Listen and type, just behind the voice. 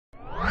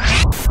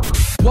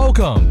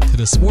Welcome to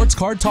the Sports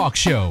Card Talk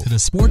Show.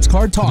 Sports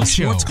Card Talk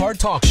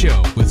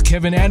Show with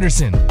Kevin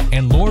Anderson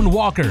and Lauren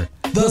Walker,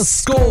 the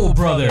Skol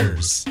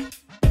Brothers.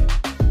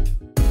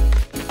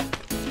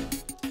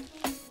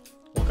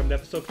 Welcome to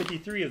episode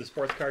 53 of the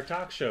Sports Card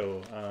Talk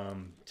Show.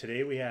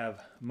 Today we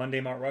have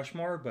Monday Mount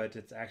Rushmore, but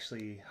it's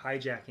actually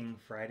hijacking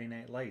Friday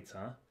Night Lights,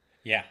 huh?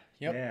 Yeah.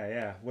 Yep.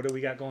 Yeah. What do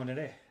we got going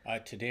today?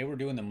 Today we're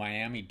doing the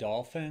Miami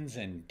Dolphins,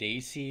 and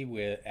Dacey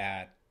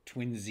at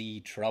Twin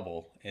Z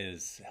Trouble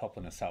is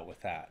helping us out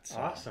with that. So.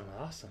 Awesome.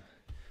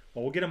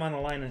 Well, we'll get them on the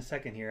line in a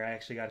second here. I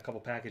actually got a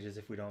couple packages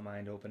if we don't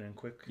mind opening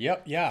quick.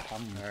 Yep, yeah.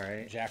 I'm all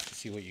right. jacked to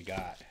see what you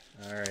got.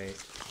 All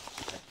right.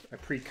 I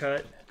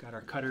pre-cut. Got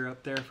our cutter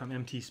up there from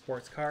MT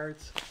Sports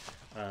Cards.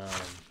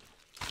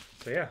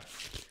 So yeah.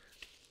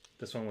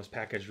 This one was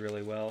packaged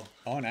really well.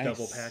 Oh, nice.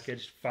 Double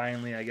packaged.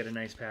 Finally, I get a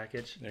nice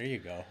package. There you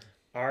go.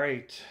 All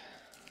right.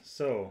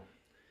 So,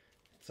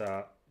 it's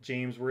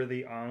James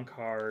Worthy on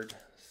card,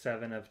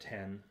 7 of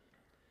 10,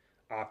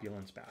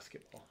 Opulence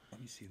Basketball.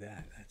 Let me see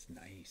that. That's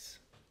nice.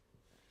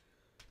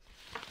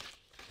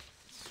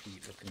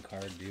 Sweet looking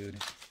card, dude.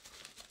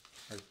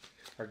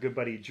 Our good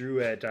buddy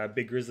Drew at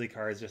Big Grizzly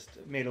Cards just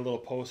made a little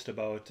post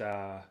about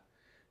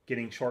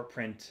getting short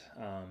print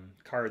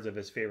cards of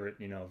his favorite,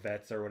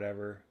 vets or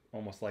whatever.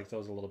 Almost like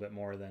those a little bit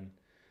more than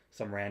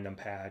some random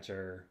patch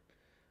or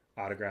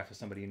autograph of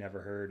somebody you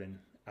never heard. And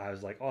I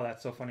was like, oh,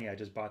 that's so funny. I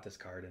just bought this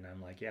card. And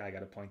I'm like, yeah, I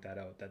got to point that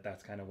out.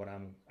 That's kind of what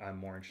I'm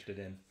more interested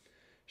in.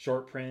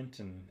 Short print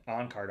and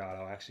on-card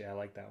auto. Actually, I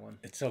like that one.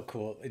 It's so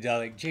cool.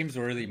 Like James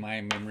Worthy,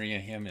 my memory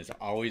of him is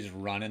always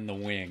running the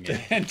wing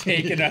and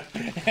taking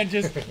and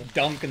just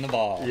dunking the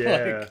ball.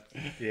 Yeah,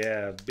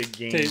 yeah. Big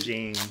game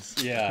James.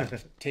 Yeah,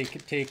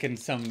 taking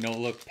some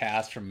no-look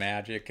pass from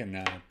Magic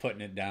and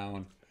putting it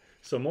down.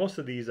 So most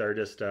of these are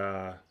just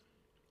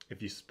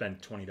if you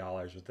spend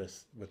 $20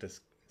 with this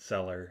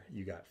seller,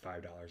 you got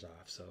 $5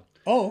 off. So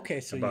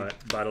okay. So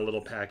bought a little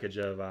package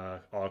of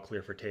all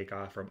clear for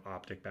takeoff from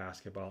Optic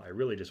Basketball. I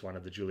really just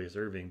wanted the Julius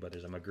Erving, but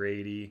there's a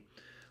McGrady,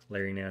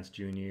 Larry Nance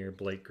Jr.,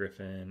 Blake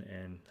Griffin,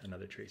 and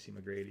another Tracy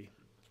McGrady.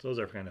 So those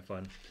are kind of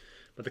fun.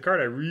 But the card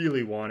I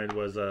really wanted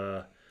was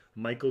a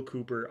Michael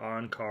Cooper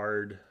on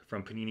card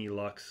from Panini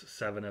Lux,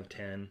 7 of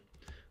 10,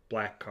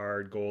 black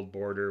card, gold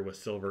border with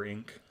silver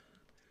ink.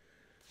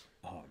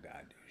 Oh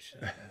God,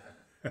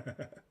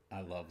 dude. I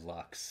love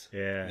Lux.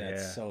 Yeah,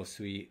 that's so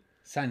sweet.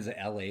 Signs the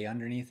LA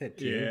underneath it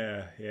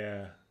too.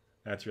 Yeah.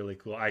 That's really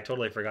cool. I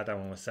totally forgot that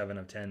one was 7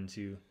 of 10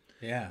 too.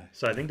 Yeah.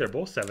 So I think they're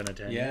both 7 of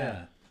 10.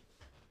 Yeah.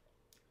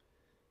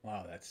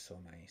 Wow, that's so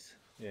nice.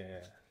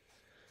 Yeah.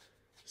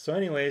 So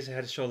anyways, I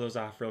had to show those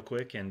off real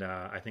quick, and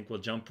I think we'll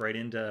jump right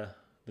into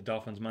the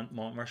Dolphins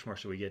Mount Rushmore.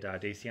 Should we get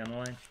Dacey on the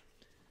line?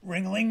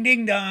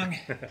 Ring-a-ling-ding-dong.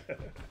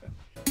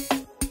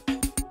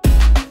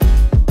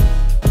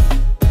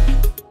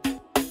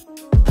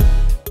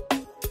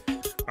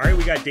 All right,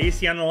 we got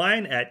Dacey on the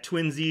line at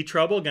Twin Z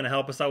Trouble, going to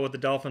help us out with the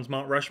Dolphins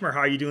Mount Rushmore.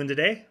 How are you doing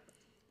today?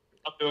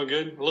 I'm doing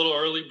good. A little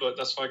early, but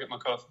that's why I get my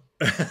coffee.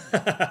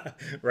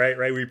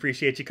 Right. We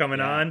appreciate you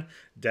coming on.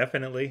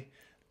 Definitely.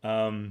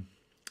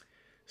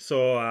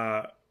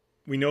 So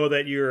we know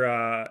that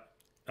you're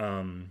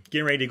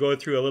getting ready to go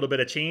through a little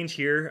bit of change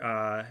here.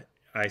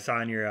 I saw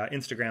on your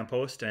Instagram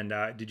post, and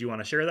did you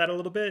want to share that a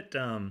little bit?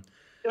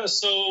 Yeah,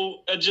 so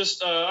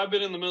I've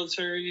been in the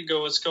military.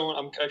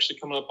 I'm actually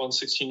coming up on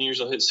 16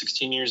 years. I'll hit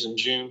 16 years in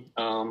June.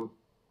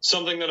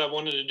 Something that I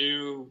wanted to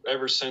do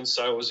ever since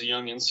I was a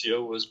young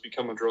NCO was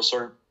become a drill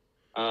sergeant.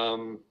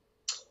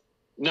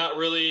 Not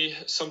really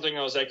something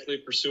I was actively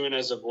pursuing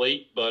as of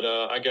late, but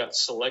I got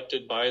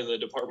selected by the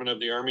Department of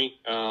the Army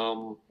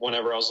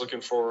whenever I was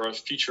looking for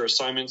future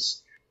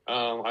assignments.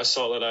 I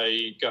saw that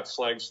I got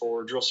flagged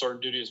for drill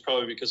sergeant duty. It's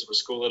probably because of a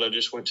school that I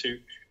just went to.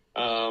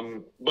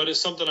 But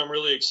it's something I'm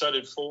really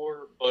excited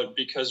for, but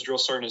because drill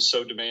sergeant is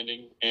so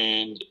demanding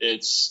and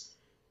it's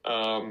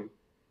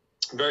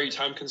very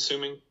time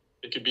consuming,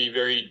 it could be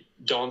very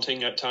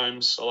daunting at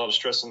times, a lot of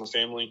stress on the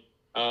family.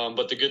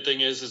 But the good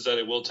thing is that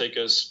it will take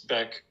us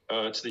back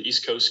to the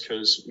East Coast,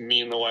 because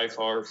me and the wife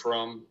are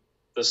from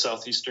the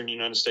southeastern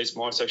United States.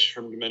 My wife's actually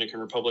from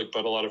Dominican Republic,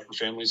 but a lot of her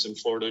family's in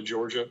Florida,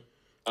 Georgia.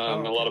 A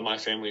lot of my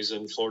family's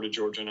in Florida,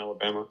 Georgia, and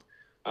Alabama.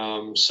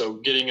 So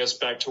getting us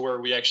back to where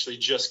we actually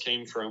just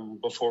came from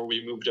before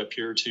we moved up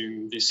here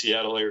to the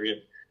Seattle area.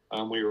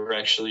 We were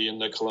actually in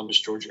the Columbus,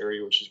 Georgia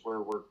area, which is where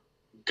we're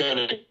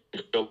going to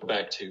go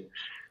back to.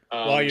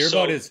 Well, you're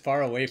about as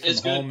far away from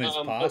home as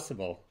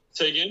possible.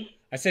 Say again?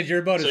 I said you're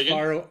about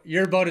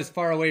as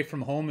far away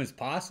from home as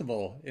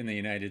possible in the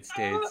United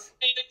States.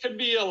 It could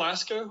be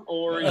Alaska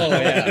or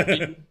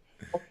yeah.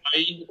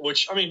 Hawaii,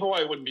 which,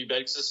 Hawaii wouldn't be bad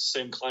because it's the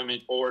same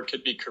climate, or it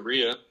could be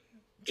Korea.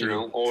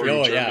 Or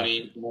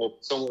Germany,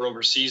 somewhere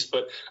overseas.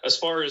 But as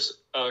far as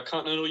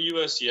continental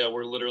U.S.,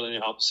 we're literally in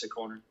the opposite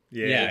corner.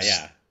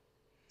 Yeah.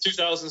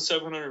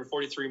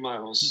 2,743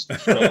 miles.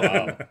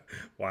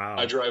 Wow.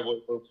 I drive where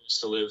I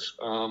used to live.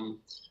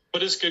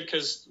 But it's good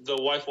because the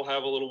wife we'll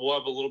have a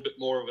little bit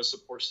more of a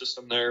support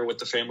system there with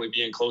the family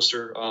being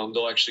closer.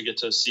 They'll actually get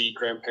to see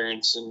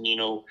grandparents and,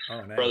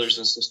 nice. brothers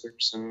and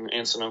sisters and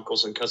aunts and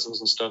uncles and cousins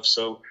and stuff.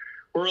 So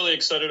we're really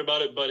excited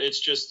about it, but it's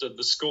just that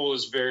the school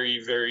is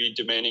very, very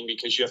demanding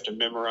because you have to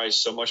memorize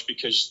so much,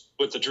 because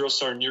with the drill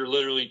sergeant, you're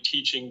literally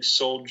teaching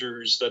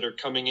soldiers that are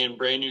coming in,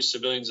 brand new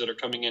civilians that are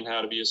coming in,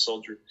 how to be a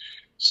soldier.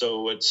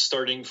 So it's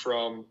starting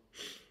from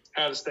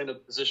how to stand at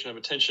the position of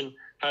attention,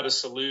 how to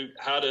salute,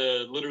 how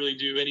to literally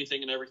do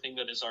anything and everything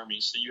that is Army.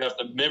 So you have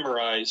to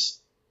memorize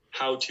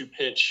how to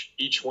pitch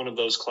each one of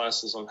those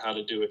classes on how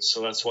to do it.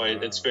 So that's why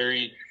it's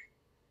very...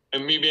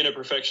 And me being a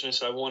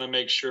perfectionist, I want to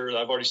make sure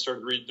I've already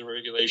started reading the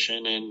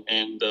regulation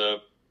and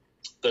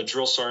the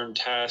drill sergeant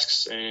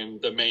tasks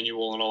and the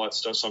manual and all that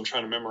stuff. So I'm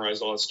trying to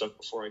memorize all that stuff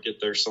before I get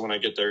there. So when I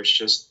get there, it's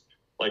just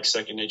like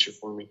second nature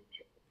for me.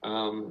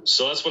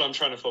 So that's what I'm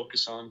trying to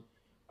focus on,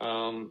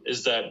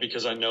 is that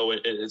because I know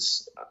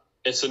it's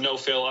a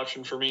no-fail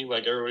option for me.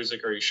 Like everybody's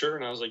like, "Are you sure?"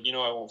 And I was like, I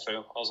won't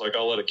fail. I was like,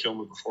 I'll let it kill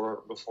me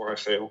before I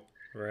fail.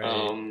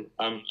 Right.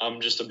 I'm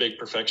just a big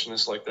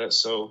perfectionist like that.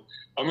 So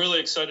I'm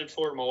really excited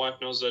for it. My wife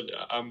knows that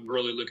I'm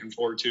really looking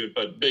forward to it.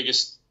 But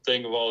biggest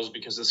thing of all is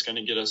because it's going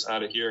to get us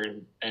out of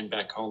here and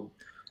back home,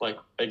 like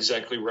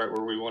exactly right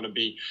where we want to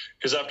be.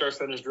 Because after I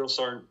finish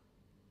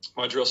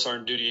my drill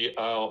sergeant duty,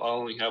 I'll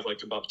only have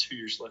like about 2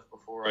 years left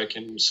before I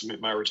can submit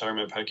my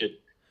retirement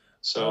packet.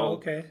 So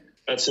okay.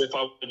 That's if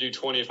I want to do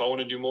 20. If I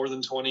want to do more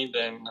than 20,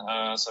 then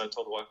so I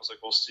told the wife, I was like,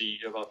 we'll see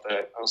about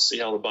that. I'll see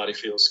how the body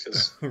feels,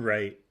 because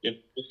right.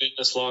 Being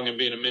this long and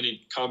being in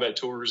many combat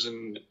tours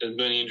and as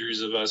many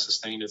injuries as I've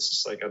sustained, it's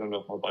just like I don't know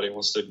if my body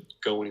wants to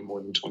go any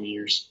more than 20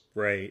 years.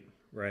 Right.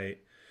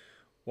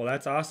 Well,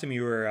 that's awesome.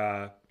 You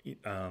were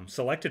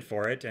selected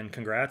for it, and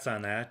congrats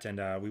on that.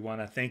 And we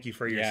want to thank you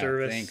for your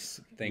service.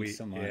 Thanks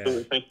so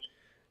much.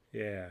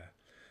 Yeah.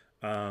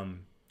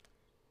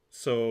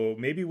 So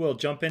maybe we'll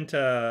jump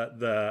into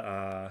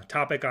the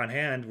topic on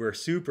hand. We're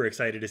super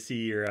excited to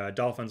see your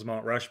Dolphins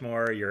Mount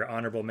Rushmore, your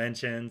honorable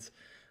mentions.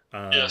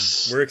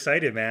 Yes. We're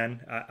excited, man.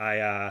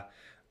 I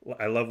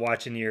love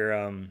watching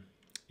your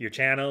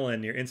channel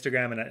and your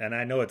Instagram, and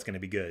I know it's going to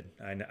be good.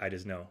 I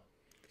just know.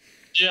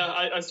 Yeah,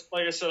 I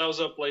like I said, I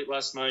was up late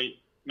last night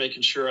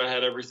making sure I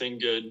had everything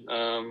good.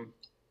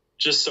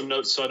 Just some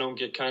notes so I don't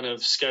get kind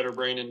of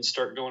scatterbrained and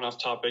start going off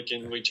topic,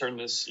 and we turn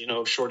this,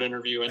 short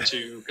interview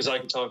into, because I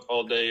can talk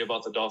all day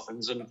about the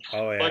Dolphins. And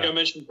like I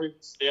mentioned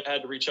previously, I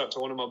had to reach out to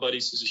one of my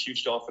buddies who's a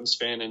huge Dolphins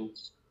fan, and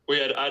I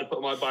had to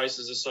put my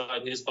biases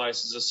aside, his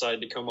biases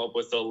aside, to come up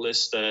with a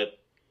list that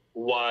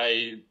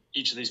why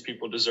each of these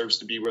people deserves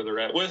to be where they're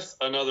at, with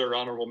another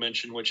honorable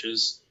mention, which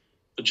is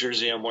the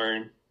jersey I'm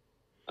wearing.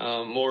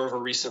 More of a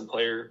recent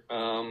player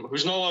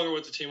who's no longer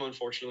with the team,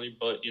 unfortunately,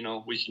 but,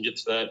 we can get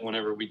to that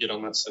whenever we get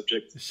on that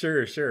subject.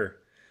 Sure.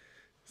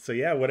 So,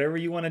 yeah, whatever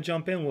you want to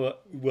jump in.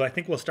 I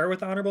think we'll start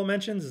with honorable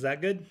mentions. Is that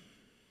good?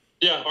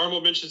 Yeah,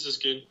 honorable mentions is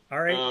good. All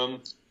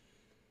right.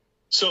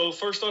 So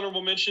first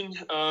honorable mention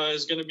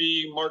is going to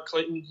be Mark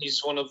Clayton.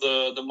 He's one of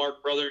the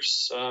Mark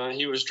brothers.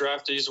 He was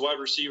drafted. He's a wide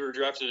receiver,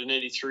 drafted in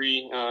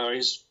 '83.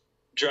 He's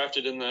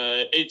drafted in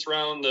the 8th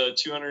round, the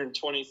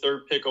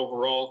 223rd pick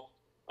overall.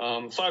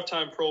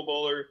 5-time Pro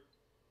Bowler,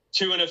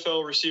 2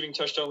 NFL receiving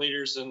touchdown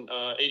leaders in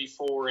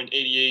 84 and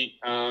 88,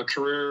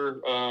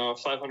 career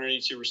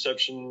 582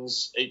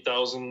 receptions,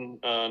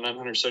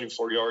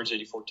 8,974 yards,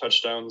 84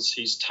 touchdowns.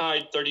 He's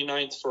tied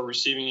 39th for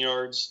receiving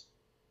yards.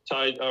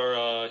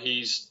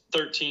 He's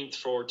 13th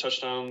for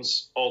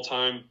touchdowns all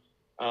time.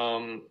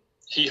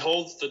 He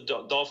holds the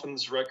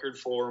Dolphins record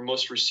for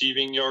most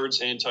receiving yards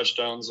and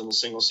touchdowns in a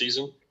single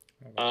season.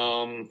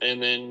 And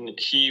then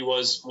he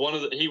was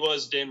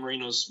Dan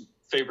Marino's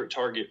favorite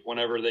target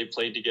whenever they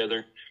played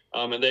together.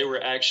 And they were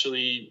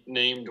actually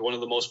named one of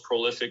the most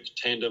prolific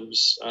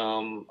tandems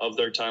of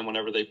their time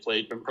whenever they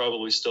played, and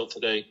probably still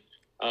today.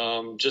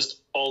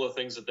 Just all the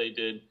things that they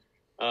did.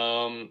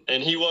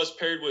 And he was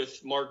paired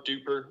with Mark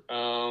Duper,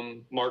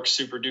 Mark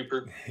Super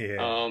Duper,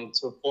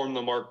 to form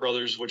the Mark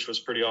brothers, which was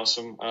pretty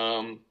awesome.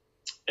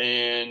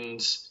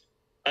 And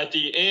at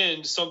the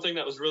end, something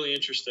that was really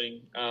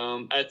interesting,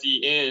 at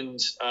the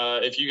end,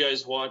 if you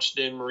guys watched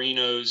Dan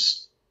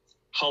Marino's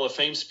Hall of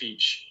Fame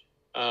speech,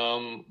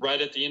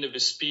 right at the end of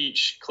his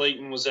speech,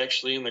 Clayton was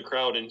actually in the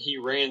crowd, and he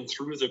ran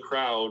through the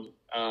crowd,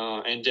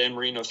 and Dan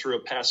Marino threw a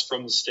pass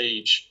from the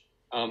stage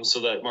so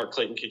that Mark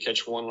Clayton could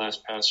catch one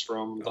last pass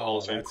from the Hall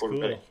of Fame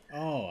quarterback.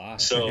 Cool. Oh,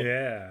 awesome. So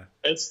yeah,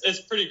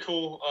 it's pretty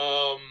cool.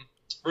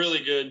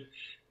 Really good.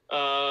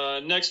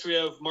 Next, we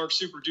have Mark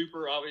Super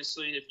Duper.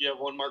 Obviously, if you have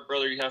one Mark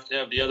brother, you have to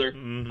have the other.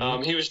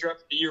 Mm-hmm. He was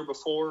drafted the year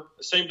before,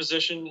 same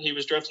position. He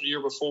was drafted the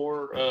year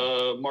before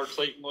Mark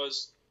Clayton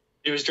was.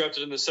 He was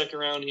drafted in the 2nd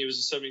round. He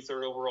was the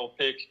 73rd overall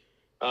pick.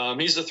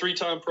 He's a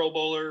 3-time Pro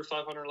Bowler,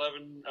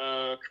 511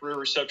 career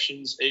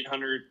receptions,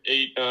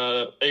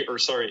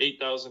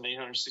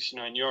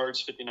 8,869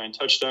 yards, 59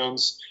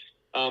 touchdowns.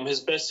 His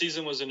best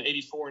season was in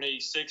 84 and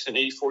 86. In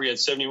 84, he had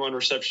 71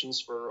 receptions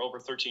for over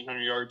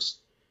 1,300 yards.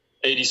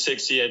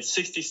 86, he had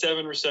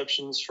 67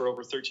 receptions for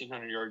over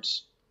 1,300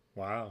 yards.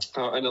 Wow.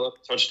 And 11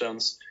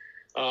 touchdowns.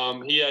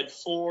 He had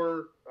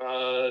 4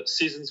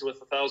 seasons with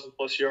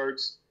 1,000+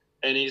 yards,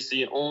 and he's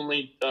the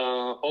only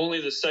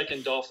the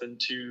second Dolphin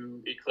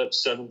to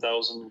eclipse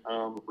 7,000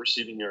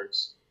 receiving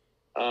yards.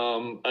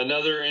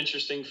 Another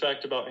interesting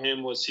fact about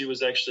him was he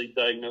was actually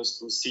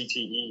diagnosed with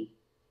CTE,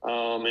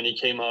 and he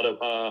came out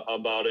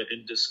about it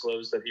and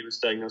disclosed that he was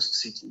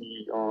diagnosed with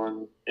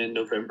CTE in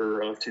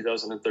November of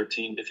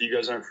 2013. If you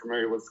guys aren't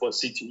familiar with what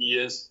CTE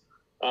is,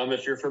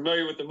 if you're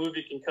familiar with the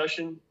movie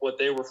Concussion, what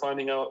they were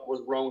finding out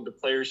was wrong with the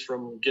players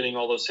from getting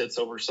all those hits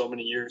over so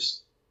many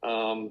years.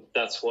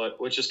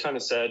 Which is kind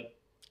of sad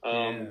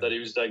that he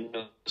was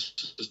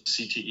diagnosed with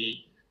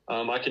CTE.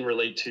 I can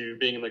relate to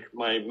being in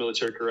my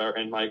military career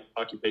and my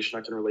occupation.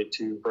 I can relate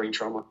to brain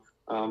trauma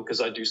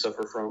because I do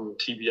suffer from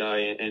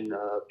TBI and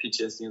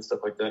PTSD and stuff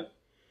like that.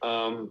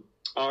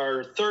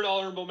 Our third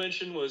honorable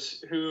mention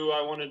was who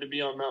I wanted to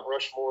be on Mount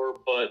Rushmore,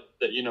 but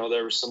that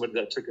there was somebody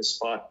that took his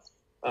spot.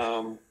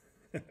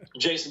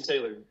 Jason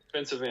Taylor,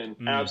 defensive end,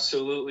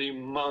 absolutely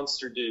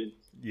monster dude.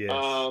 Yes.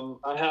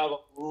 I have a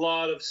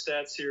lot of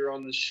stats here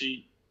on the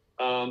sheet,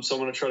 so I'm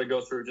going to try to go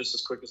through just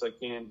as quick as I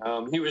can.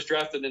 He was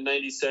drafted in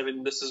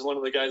 '97. This is one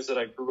of the guys that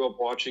I grew up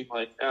watching,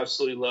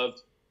 absolutely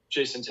loved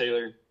Jason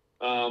Taylor.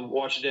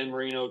 Watched Dan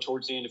Marino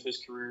towards the end of his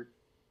career.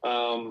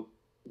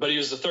 But he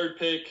was the 3rd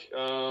pick,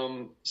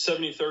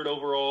 73rd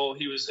overall.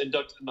 He was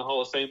inducted in the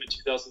Hall of Fame in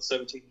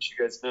 2017, as you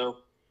guys know.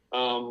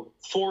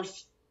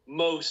 4th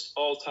most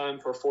all-time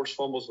for forced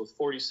fumbles with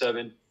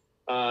 47.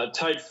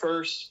 Tied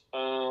first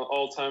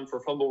all-time for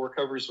fumble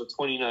recoveries with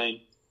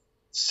 29.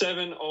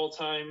 7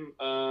 all-time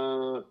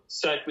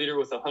sack leader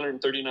with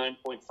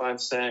 139.5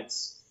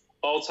 sacks.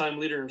 All-time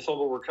leader in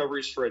fumble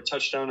recoveries for a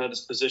touchdown at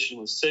his position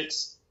was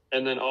 6.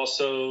 And then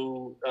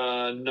also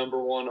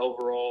number 1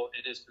 overall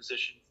in his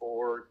position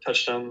for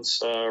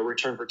touchdowns,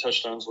 return for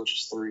touchdowns, which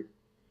is 3.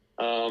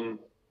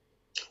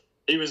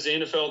 He was the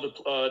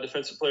NFL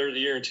Defensive Player of the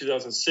Year in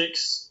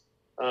 2006.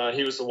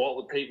 He was the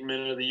Walter Payton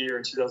Man of the Year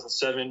in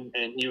 2007,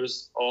 and he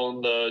was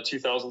on the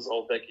 2000s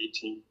All-Decade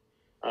team.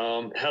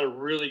 Had a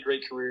really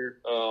great career,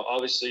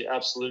 obviously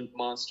absolute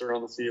monster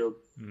on the field.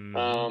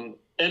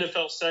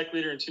 NFL sack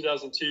leader in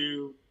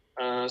 2002,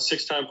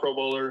 6-time Pro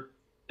Bowler.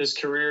 His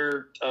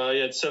career, he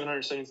had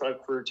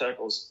 775 career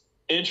tackles.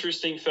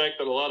 Interesting fact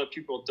that a lot of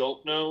people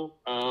don't know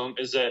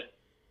is that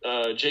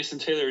Jason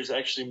Taylor is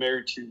actually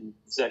married to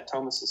Zach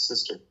Thomas's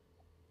sister.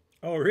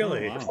 Oh,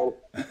 really? Oh,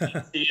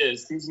 wow. He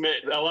is. He's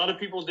married. A lot of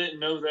people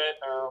didn't know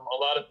that. A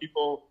lot of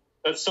people,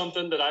 that's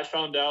something that I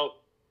found out.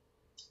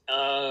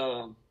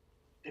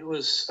 It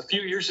was a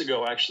few years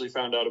ago, I actually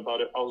found out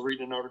about it. I was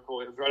reading an article.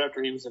 It was right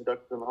after he was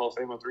inducted in the Hall of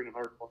Fame. I was reading an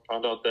article and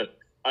found out that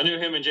I knew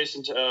him and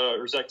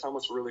Zach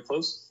Thomas were really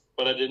close,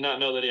 but I did not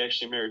know that he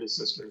actually married his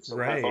sister. So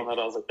when I found that,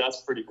 I was like,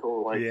 that's pretty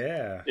cool.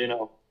 Yeah.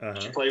 You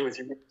play with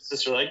your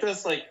sister like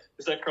this.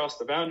 Does that cross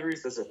the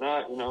boundaries? Does it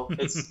not?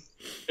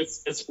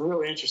 It's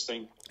really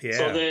interesting. Yeah.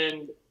 So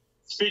then,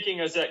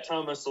 speaking of Zach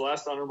Thomas, the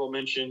last honorable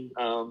mention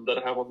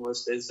that I have on the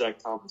list is Zach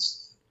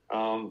Thomas.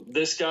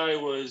 This guy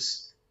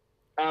was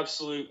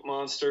absolute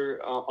monster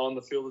on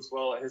the field as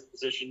well at his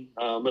position,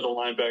 middle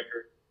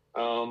linebacker.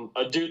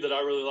 A dude that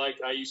I really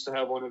liked. I used to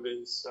have one of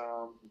his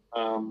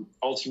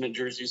alternate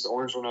jerseys, the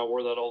orange one. I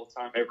wore that all the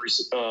time, every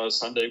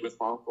Sunday with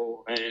my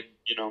uncle. And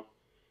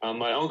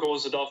my uncle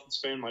was a Dolphins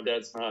fan. My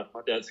dad's not.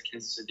 My dad's a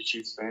Kansas City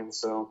Chiefs fan.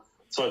 So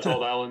I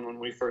told Alan when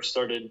we first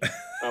started,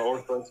 when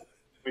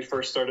I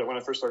first started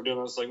doing it,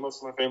 I was like,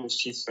 most of my family's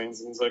Chiefs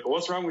fans. And he's like, well,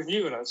 what's wrong with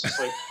you? And I was just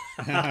like,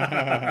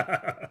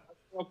 I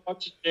grew up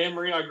watching Dan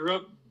Marino. I grew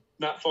up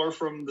not far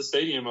from the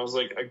stadium. I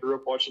grew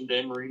up watching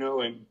Dan Marino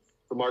and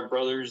the Mark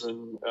brothers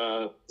and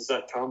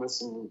Zach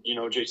Thomas and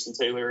Jason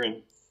Taylor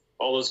and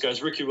all those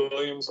guys. Ricky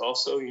Williams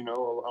also. A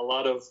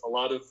lot of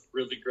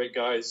really great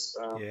guys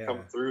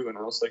coming through. And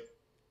I was like,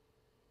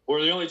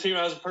 we're the only team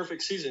that has a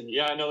perfect season.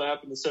 Yeah, I know that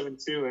happened in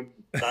 '72, and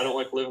I don't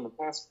like living the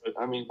past, but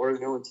I mean, we're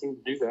the only team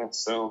to do that.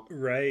 So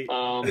right.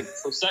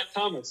 So Zach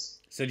Thomas.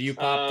 So do you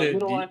pop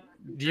the?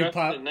 Do you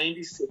pop in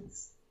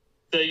 '96?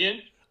 Say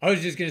again. I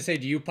was just gonna say,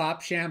 do you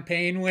pop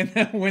champagne when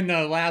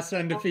the last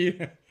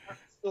undefeated?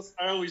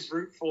 I always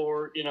root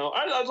for,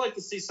 I'd like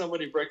to see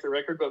somebody break the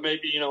record, but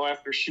maybe,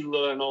 after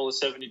Shula and all the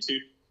 72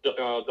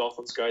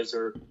 Dolphins guys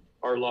are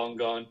long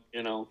gone,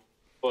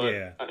 But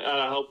yeah.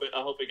 I hope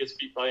it gets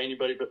beat by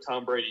anybody but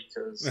Tom Brady,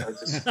 because I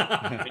just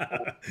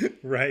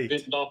right.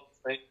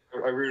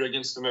 I root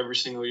against him every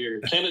single year.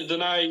 Can't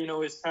deny,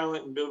 his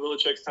talent and Bill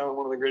Belichick's talent,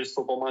 one of the greatest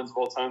football minds of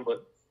all time,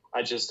 but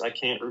I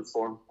can't root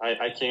for him.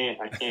 I can't.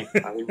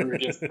 I root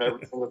against him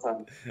every single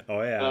time.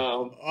 Oh,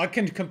 yeah. I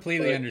can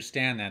completely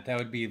understand that. That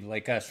would be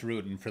like us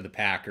rooting for the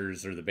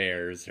Packers or the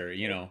Bears or,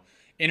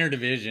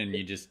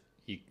 interdivision.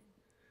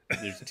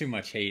 There's too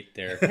much hate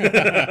there.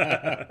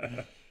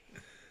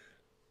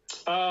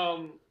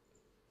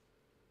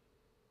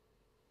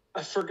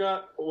 I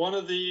forgot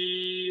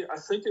I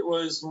think it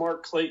was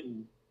Mark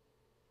Clayton.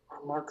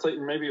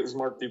 Maybe it was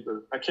Mark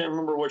Duper. I can't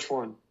remember which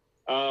one.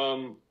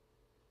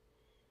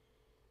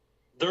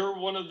 They're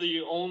one of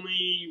three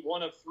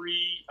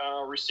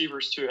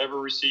receivers to ever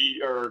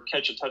receive or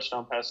catch a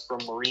touchdown pass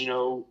from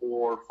Marino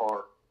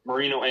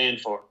and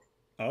Favre.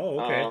 Oh,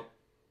 okay.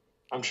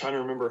 I'm trying to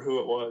remember who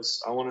it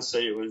was. I want to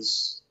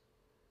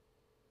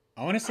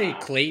say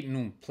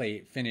Clayton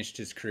finished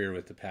his career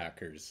with the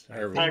Packers.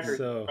 Packers.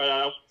 So.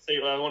 I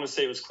want to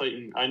say it was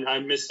Clayton. I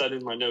missed that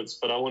in my notes,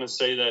 but I want to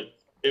say that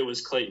it was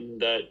Clayton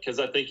because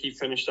I think he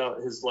finished out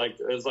his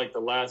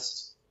the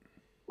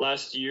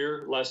last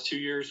 2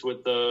 years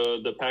with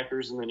the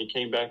Packers, and then he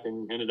came back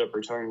and ended up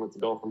retiring with the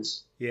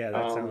Dolphins. Yeah,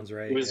 that sounds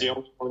right. He was the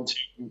only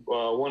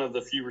one of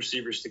the few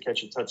receivers to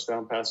catch a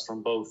touchdown pass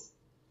from both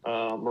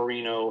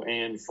Marino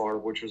and Favre,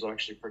 which was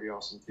actually pretty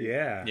awesome too.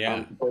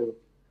 Yeah.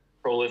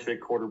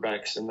 Prolific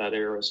quarterbacks in that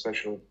era,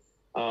 especially.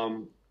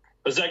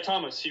 But Zach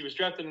Thomas, he was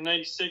drafted in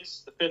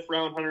 '96, the 5th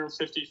round,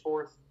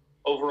 154th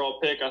overall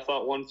pick. I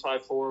thought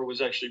 154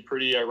 was actually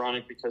pretty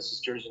ironic because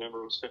his jersey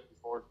number was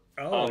 54.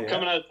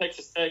 Coming out of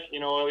Texas Tech, we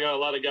got a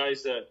lot of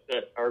guys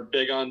that are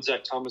big on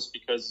Zach Thomas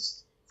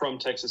because from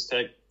Texas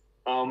Tech.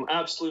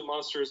 Absolute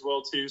monster as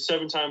well, too.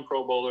 7-time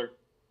Pro Bowler.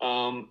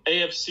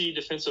 AFC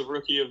Defensive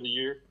Rookie of the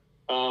Year,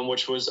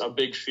 which was a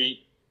big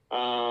feat.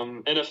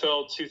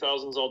 NFL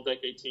 2000s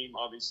All-Decade Team,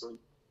 obviously.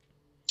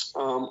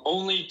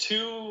 Only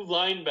 2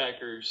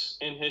 linebackers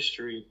in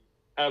history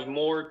have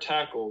more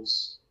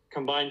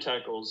combined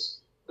tackles,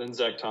 than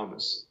Zach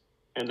Thomas.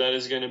 And that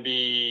is going to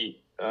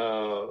be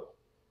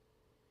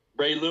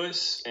Ray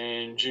Lewis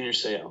and Junior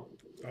Seau.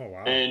 Oh,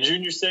 wow. And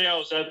Junior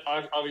Seau is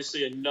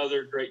obviously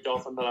another great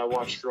Dolphin that I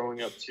watched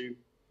growing up, too,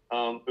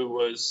 who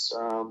was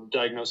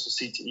diagnosed with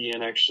CTE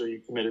and actually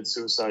committed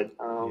suicide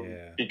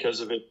because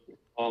of it.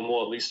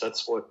 Well, at least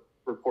that's what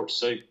reports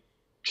say.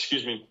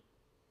 Excuse me.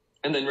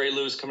 And then Ray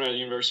Lewis coming out of the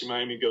University of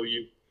Miami, go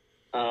you.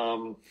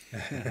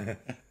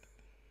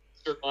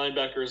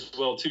 Linebacker as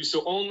well, too.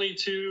 So only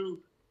 2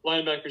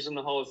 linebackers in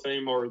the Hall of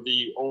Fame are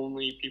the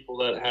only people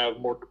that have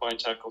more combined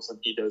tackles than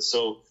he does.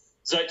 So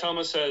Zach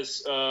Thomas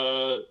has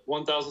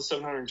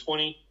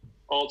 1,720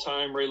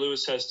 all-time. Ray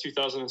Lewis has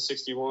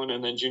 2,061,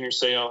 and then Junior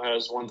Seau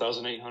has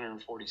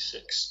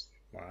 1,846.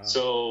 Wow.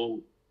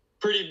 So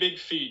pretty big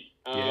feat.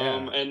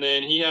 And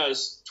then he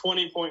has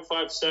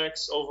 20.5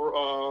 sacks over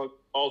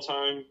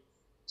all-time,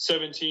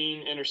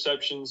 17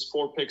 interceptions,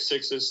 4 pick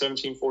sixes,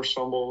 17 forced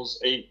fumbles,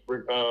 8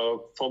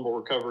 fumble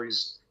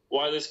recoveries.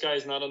 Why this guy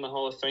is not in the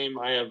Hall of Fame,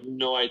 I have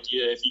no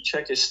idea. If you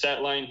check his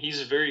stat line,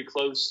 he's very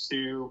close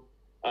to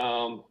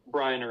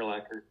Brian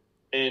Urlacher.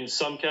 In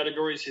some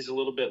categories, he's a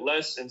little bit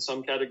less. In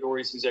some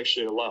categories, he's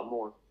actually a lot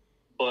more.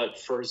 But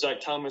for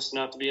Zach Thomas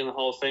not to be in the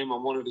Hall of Fame,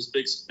 I'm one of his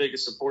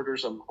biggest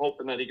supporters. I'm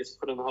hoping that he gets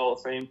put in the Hall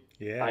of Fame.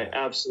 Yeah. I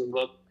absolutely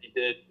love what he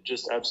did.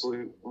 Just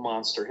absolute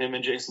monster. Him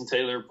and Jason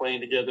Taylor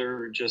playing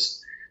together,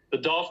 just – the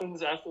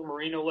Dolphins, after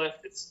Marino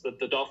left,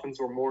 the Dolphins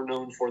were more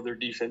known for their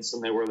defense than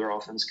they were their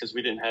offense because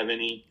we didn't have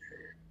any.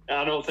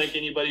 I don't think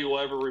anybody will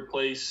ever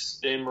replace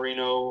Dan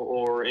Marino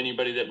or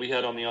anybody that we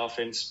had on the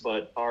offense,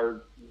 but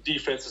our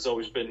defense has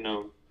always been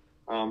known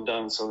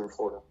down in Southern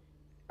Florida.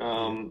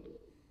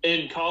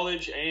 In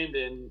college and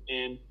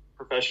in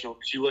professional,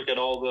 because you look at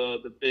all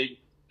the big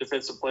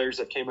defensive players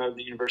that came out of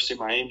the University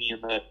of Miami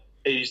in the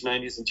 80s,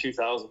 90s, and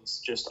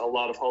 2000s, just a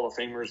lot of Hall of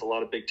Famers, a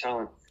lot of big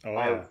talent.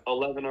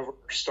 11 of our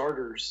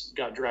starters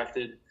got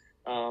drafted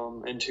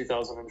in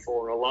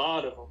 2004, a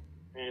lot of them,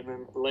 and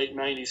then the late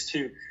 90s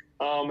too.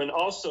 And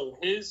also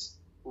his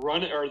the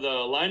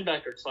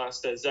linebacker class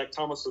that Zach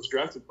Thomas was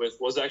drafted with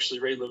was actually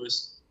Ray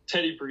Lewis,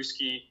 Teddy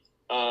Bruschi,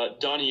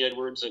 Donnie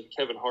Edwards, and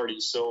Kevin Hardy.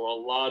 So a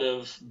lot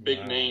of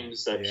big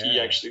names that he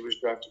actually was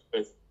drafted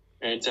with,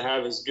 and to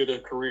have as good a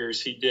career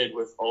as he did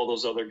with all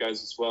those other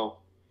guys as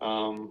well.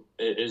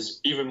 It is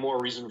even more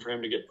reason for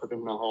him to get put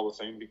in the Hall of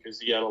Fame because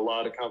he had a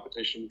lot of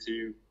competition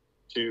to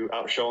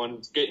outshow,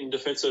 and getting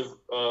defensive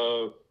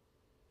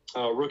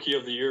rookie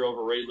of the year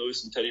over Ray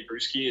Lewis and Teddy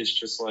Bruschi is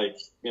just like,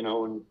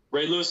 and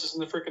Ray Lewis is in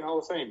the freaking Hall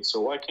of Fame,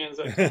 so why can't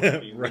Zach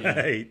be?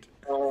 Right.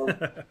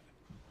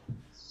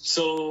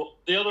 So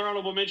the other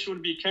honorable mention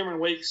would be Cameron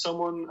Wake.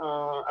 Someone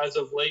as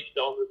of late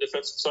on the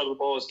defensive side of the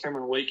ball is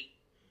Cameron Wake.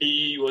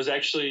 He was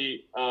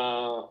actually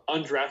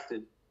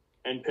undrafted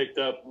and picked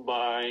up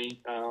by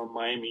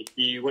Miami.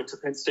 He went to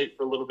Penn State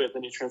for a little bit,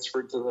 then he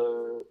transferred to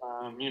the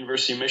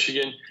University of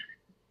Michigan.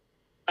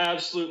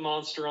 Absolute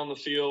monster on the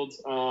field.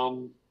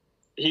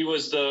 He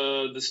was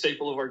the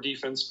staple of our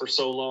defense for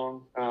so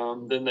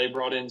long. Then they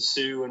brought in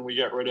Sue, and we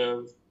got rid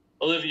of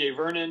Olivier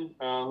Vernon,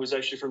 who's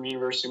actually from the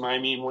University of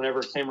Miami. And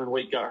whenever Cameron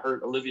Wake got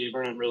hurt, Olivier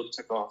Vernon really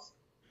took off.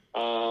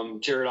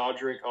 Jared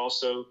Odrick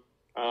also.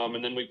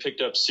 And then we picked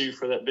up Sue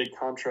for that big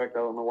contract. I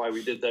don't know why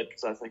we did that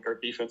because I think our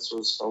defense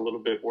was a little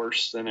bit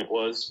worse than it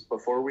was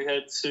before we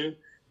had Sue.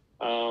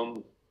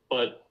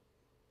 But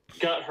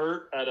got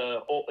hurt I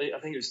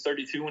think it was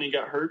 32 when he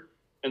got hurt.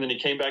 And then he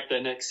came back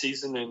that next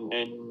season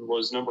and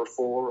was number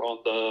 4 on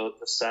the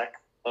sack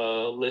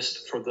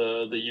list for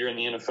the year in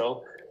the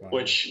NFL,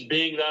 which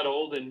being that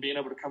old and being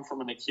able to come from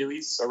a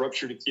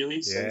ruptured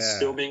Achilles, and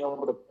still being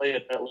able to play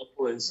at that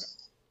level is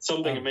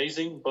something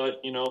amazing.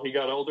 But, you know, he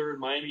got older and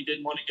Miami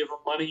didn't want to give him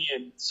money.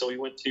 And so he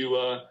went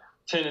to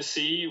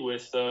Tennessee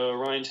with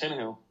Ryan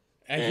Tannehill.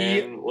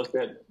 And look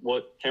at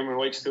what Cameron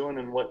Wake's doing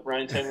and what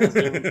Ryan Tannehill's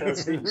doing in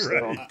Tennessee.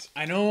 Right. So,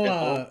 I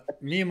know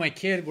me and my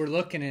kid were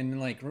looking, and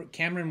like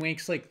Cameron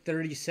Wake's like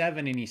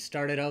 37, and he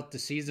started out the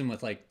season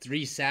with like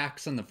 3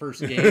 sacks on the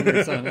first game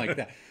or something like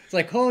that. It's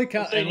like, holy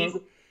cow.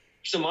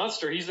 He's a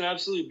monster. He's an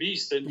absolute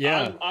beast. And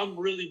yeah. I'm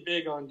really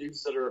big on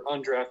dudes that are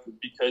undrafted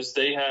because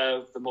they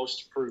have the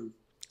most to prove.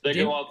 They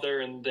go out there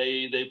and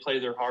they play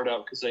their heart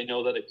out because they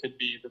know that it could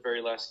be the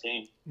very last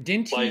game.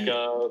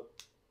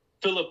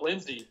 Philip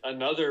Lindsay,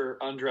 another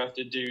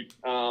undrafted dude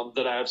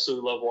that I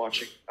absolutely love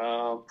watching.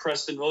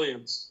 Preston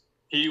Williams,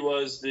 he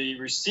was the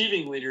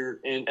receiving leader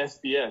in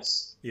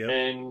FBS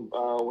and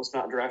was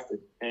not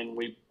drafted, and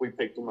we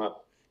picked him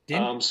up.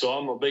 So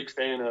I'm a big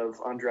fan of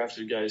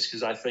undrafted guys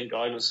because I think,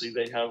 honestly,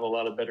 they have a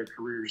lot of better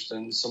careers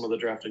than some of the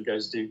drafted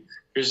guys do.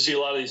 Because you see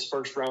a lot of these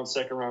first-round,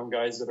 second-round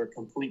guys that are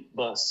complete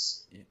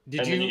busts.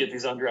 Then you get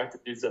these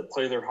undrafted dudes that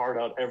play their heart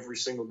out every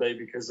single day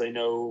because they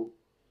know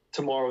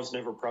tomorrow's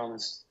never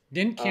promised.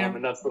 And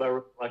that's what I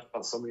really like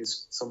about some of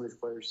these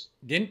players.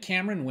 Didn't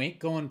Cameron Wake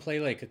go and play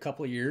like a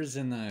couple of years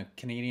in the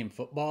Canadian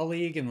Football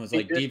League and was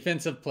like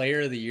Defensive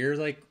Player of the Year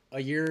like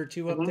a year or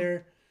two up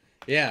there?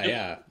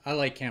 Yeah. I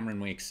like Cameron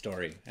Wake's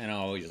story, and I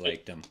always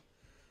liked him.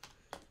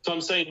 So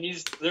I'm saying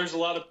there's a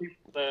lot of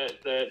people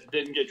that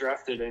didn't get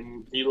drafted,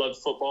 and he loved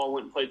football,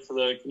 went and played for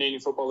the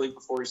Canadian Football League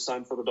before he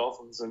signed for the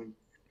Dolphins, and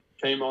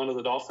came on to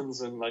the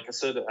Dolphins, and like I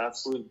said, an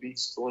absolute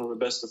beast, one of the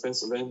best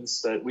defensive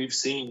ends that we've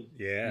seen.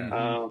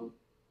 Yeah.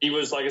 He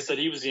was, like I said,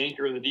 he was the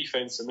anchor of the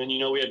defense. And then, you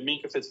know, we had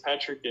Minkah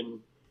Fitzpatrick, and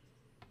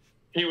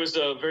he was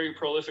a very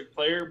prolific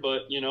player.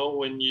 But, you know,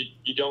 when you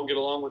don't get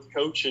along with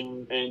coach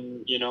and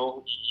you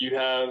know, you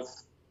have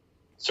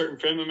certain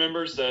family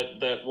members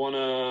that want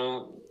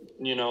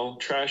to, you know,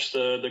 trash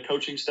the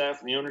coaching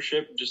staff and the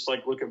ownership. Just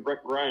like look at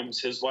Brett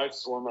Grimes. His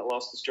wife's the one that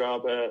lost his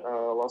job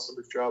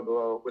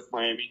with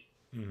Miami.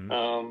 Mm-hmm.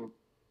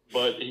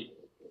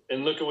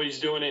 And look at what he's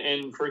doing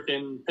in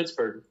freaking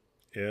Pittsburgh.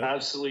 Yeah.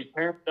 Absolutely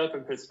pamped up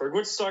in Pittsburgh,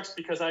 which sucks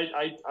because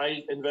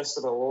I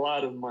invested a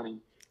lot of money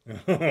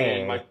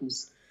in my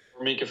piece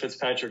for Minkah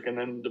Fitzpatrick. And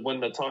then when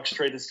the talks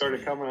traded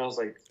started coming, I was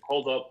like,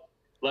 hold up,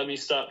 let me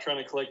stop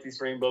trying to collect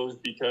these rainbows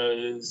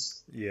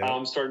because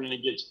I'm starting to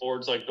get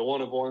towards like the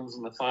 1-of-1s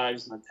and the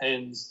 5s and the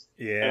 10s.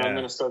 Yeah. And I'm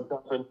going to start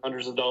dumping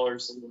hundreds of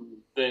dollars. And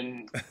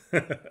then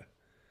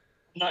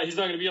he's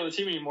not going to be on the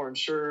team anymore. And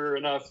sure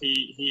enough,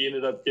 he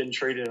ended up getting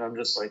traded. And I'm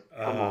just like,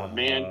 come on,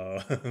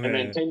 man. And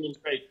then Kenyon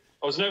Drake.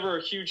 I was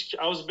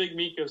a big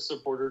Minkah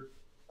supporter,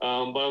 but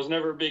I was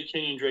never a big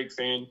Kenyon Drake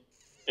fan.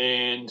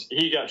 And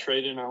he got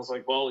traded, and I was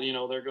like, well, you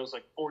know, there goes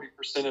like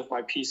 40% of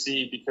my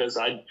PC because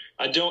I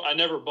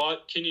never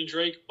bought Kenyon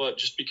Drake, but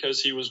just because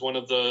he was one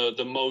of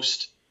the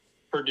most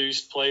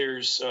produced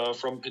players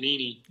from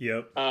Panini.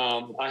 Yep.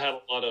 I had a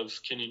lot of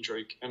Kenyon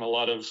Drake and a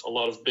lot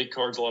of big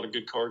cards, a lot of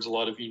good cards, a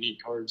lot of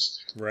unique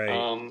cards.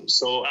 Right.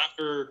 So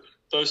after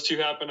those two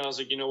happened, I was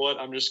like, you know what?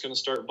 I'm just going to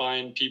start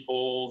buying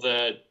people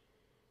that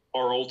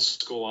are old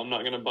school. I'm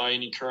not going to buy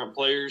any current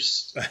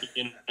players.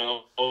 You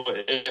know,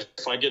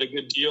 if I get a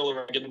good deal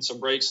or I get in some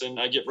breaks and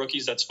I get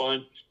rookies, that's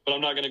fine. But I'm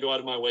not going to go out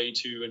of my way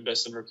to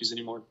invest in rookies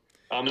anymore.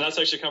 And that's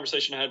actually a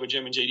conversation I had with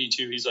Jim and JD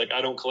too. He's like,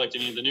 I don't collect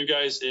any of the new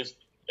guys.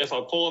 If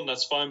I pull them,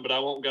 that's fine. But I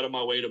won't go out of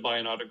my way to buy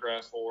an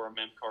autograph or a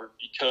mem card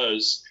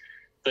because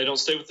they don't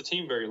stay with the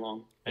team very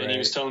long. And he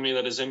was telling me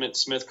that his Emmitt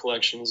Smith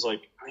collection was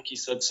like, I think he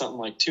said something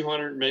like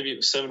 200, maybe it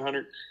was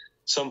 700.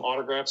 Some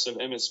autographs of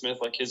Emmitt Smith,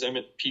 like his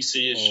Emmitt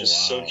PC is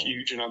just so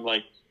huge. And I'm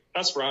like,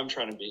 that's where I'm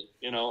trying to be.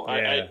 You know,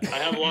 I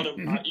have a lot of,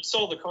 you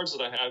saw the cards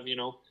that I have, you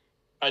know,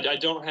 I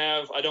don't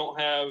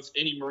have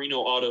any Merino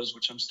autos,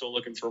 which I'm still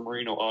looking for a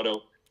Merino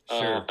auto.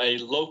 Sure. A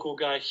local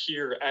guy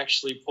here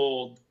actually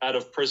pulled out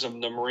of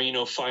Prism the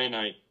Merino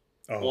Finite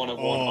 1-of-1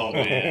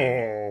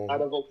 auto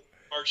out of a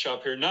card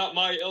shop here. Not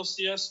my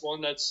LCS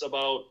one that's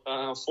about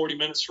 40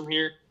 minutes from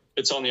here.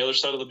 It's on the other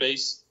side of the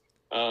base.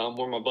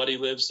 Where my buddy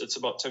lives. It's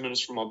about 10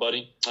 minutes from my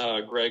buddy,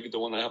 Greg, the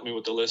one that helped me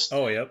with the list.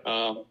 Oh, yep.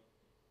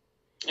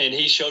 And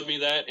he showed me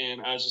that,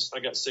 and I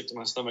got sick to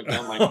my stomach. And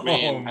I'm like,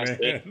 man. I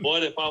said,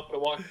 what if I would have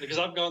walked? Because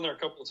I've gone there a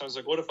couple of times.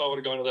 Like, what if I would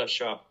have gone to that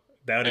shop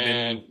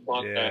and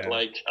bought that?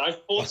 Like,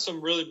 I've pulled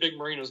some really big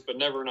Merinos, but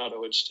never an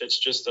auto. It's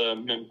just a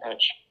mem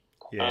patch.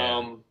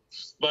 Yeah.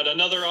 But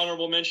another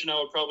honorable mention I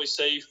would probably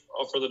say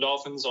for the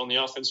Dolphins on the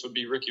offense would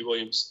be Ricky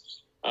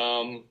Williams.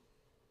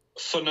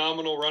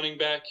 Phenomenal running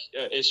back.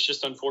 It's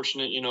just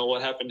unfortunate, you know,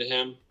 what happened to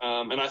him.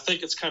 And I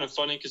think it's kind of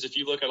funny because if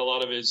you look at a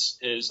lot of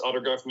his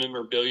autographed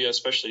memorabilia,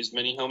 especially his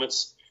mini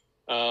helmets,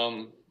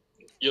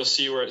 you'll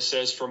see where it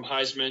says from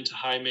Heisman to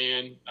High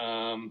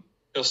Man.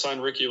 He'll sign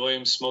Ricky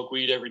Williams, smoke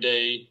weed every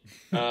day.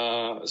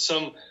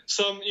 Some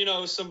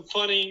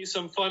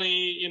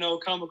funny, you know,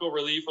 comical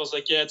relief. I was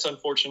like, yeah, it's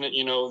unfortunate,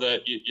 you know,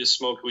 that you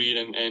smoked weed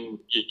and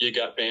you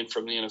got banned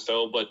from the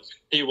NFL, but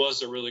he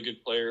was a really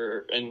good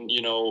player and,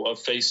 you know, a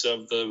face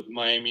of the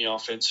Miami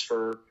offense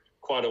for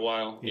quite a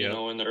while, you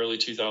know, in the early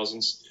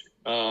 2000s.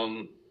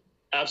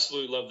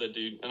 Absolutely love that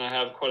dude. And I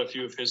have quite a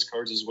few of his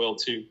cards as well,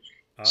 too.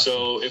 Awesome.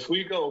 So if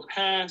we go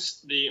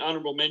past the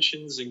honorable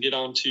mentions and get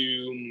on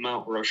to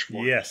Mount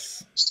Rushmore.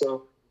 Yes.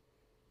 So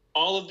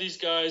all of these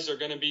guys are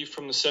going to be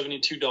from the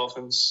 72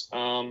 Dolphins.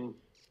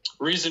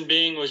 Reason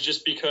being was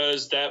just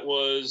because that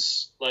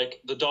was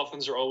like the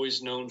Dolphins are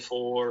always known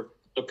for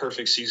the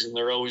perfect season.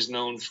 They're always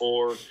known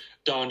for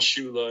Don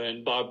Shula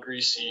and Bob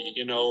Greasy,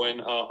 and a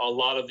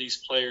lot of these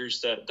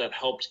players that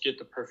helped get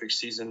the perfect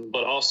season.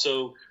 But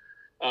also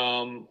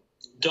Don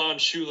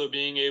Shula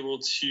being able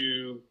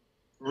to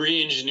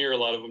re-engineer a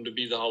lot of them to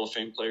be the Hall of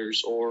Fame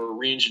players, or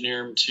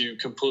re-engineer them to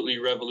completely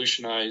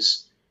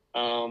revolutionize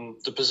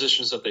the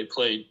positions that they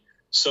played.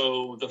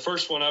 So the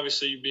first one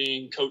obviously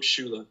being Coach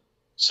Shula.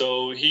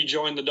 So he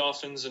joined the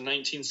Dolphins in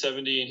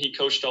 1970, and he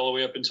coached all the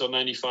way up until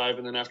 95.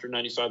 And then after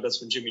 95, that's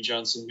when Jimmy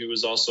Johnson, who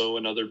was also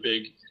another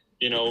big,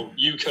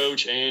 U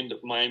coach and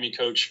Miami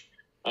coach,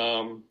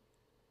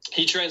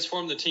 he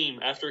transformed the team.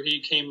 After he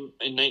came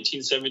in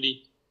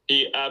 1970,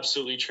 he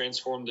absolutely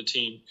transformed the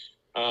team.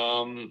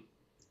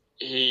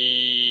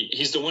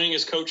 He's the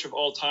winningest coach of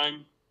all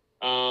time.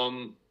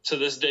 To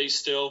this day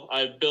still.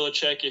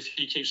 Belichick, if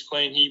he keeps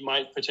playing, he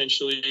might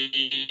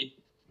potentially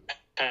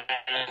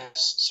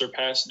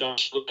surpass Don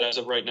Shula as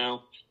of right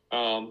now.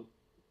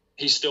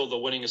 He's still the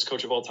winningest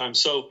coach of all time.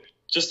 So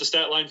just a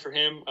stat line for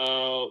him.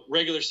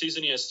 Regular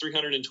season, he has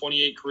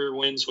 328 career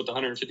wins with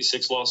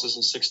 156 losses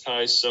and 6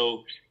 ties.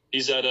 So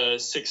he's at a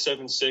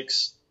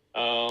 6-7-6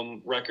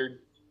 record.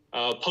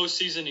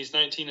 Postseason, he's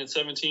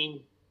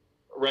 19-17.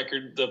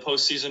 The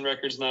postseason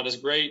record's not as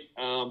great,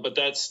 but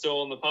that's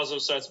still on the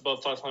positive side. It's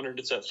above 500.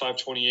 It's at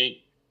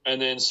 528. And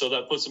then, so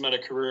that puts him at a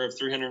career of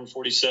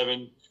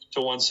 347 to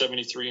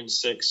 173 and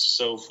 6.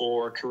 So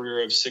for a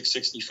career of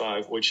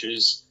 665, which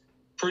is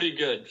pretty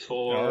good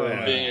for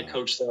being a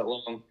coach that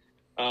long.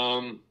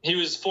 He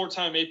was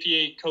 4-time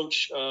APA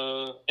coach,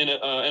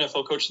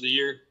 NFL coach of the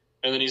year.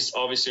 And then he's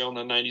obviously on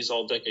the 90s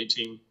all-decade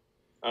team.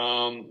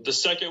 The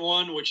second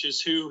one, which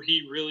is who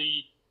he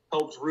really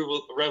helped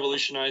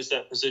revolutionize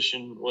that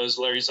position, was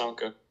Larry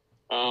Zonka,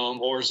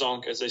 or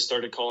Zonk as they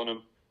started calling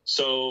him.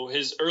 So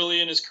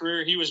early in his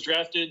career, he was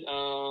drafted.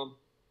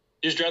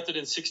 He was drafted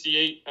in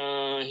 68.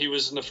 He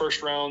was in the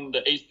first round,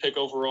 the 8th pick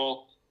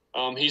overall.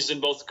 He's in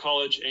both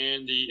college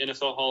and the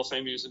NFL Hall of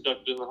Fame. He was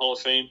inducted in the Hall of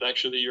Fame,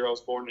 actually the year I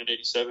was born in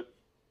 87.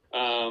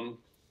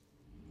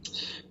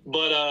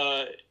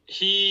 But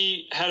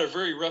he had a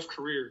very rough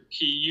career.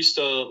 He used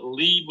to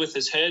lead with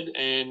his head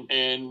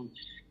and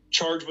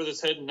charge with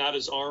his head and not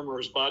his arm or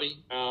his body.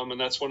 And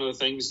that's one of the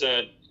things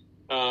that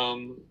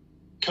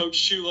Coach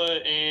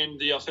Shula and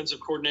the offensive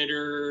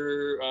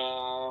coordinator,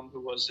 who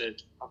was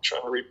it? I'm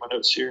trying to read my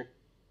notes here.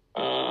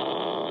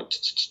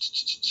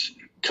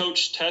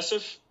 Coach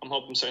Tessif. I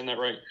hope I'm saying that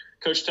right.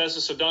 Coach Tessif.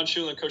 So Don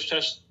Shula and Coach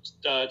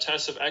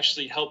Tessif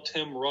actually helped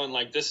him run.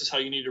 Like, this is how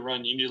you need to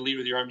run. You need to lead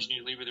with your arms. You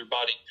need to lead with your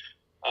body.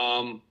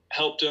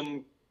 Helped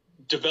him,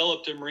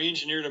 developed him,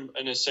 re-engineered him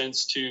in a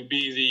sense to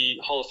be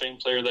the Hall of Fame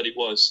player that he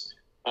was.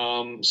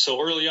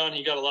 So early on,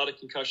 he got a lot of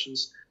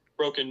concussions,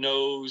 broken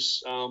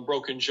nose,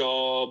 broken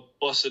jaw,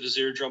 busted his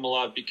eardrum a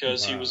lot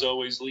because he was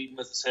always leading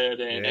with his head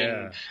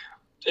and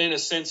in a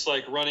sense,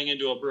 like running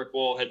into a brick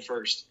wall head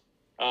first.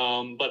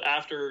 But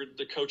after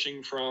the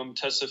coaching from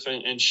Tessif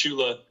and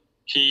Shula,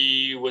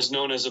 he was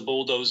known as a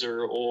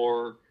bulldozer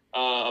or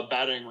a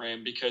battering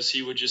ram because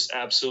he would just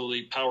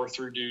absolutely power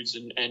through dudes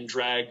and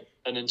drag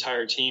an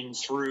entire team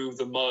through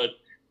the mud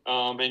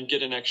and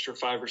get an extra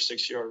 5 or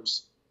 6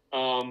 yards.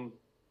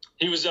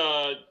 He was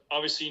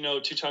obviously,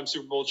 2-time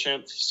Super Bowl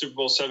champ, Super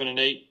Bowl 7 and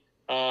 8.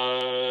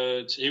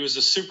 He was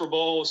a Super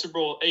Bowl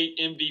 8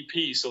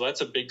 MVP, so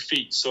that's a big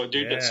feat. So a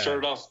dude that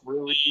started off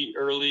really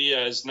early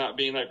as not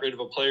being that great of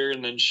a player,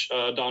 and then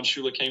Don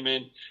Shula came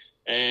in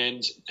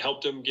and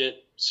helped him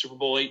get Super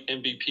Bowl 8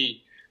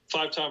 MVP.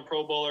 5-time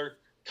Pro Bowler,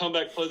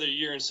 comeback player of the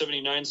year in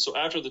 79. So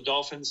after the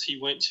Dolphins, he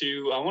went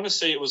to, I want to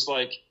say it was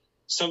like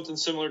something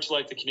similar to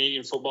like the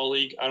Canadian Football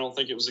League. I don't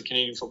think it was the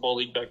Canadian Football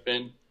League back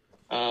then.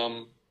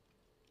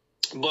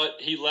 But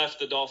he left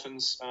the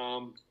Dolphins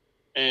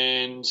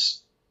and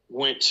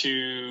went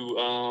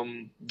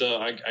to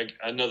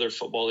another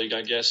football league,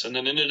 I guess, and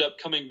then ended up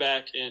coming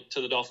back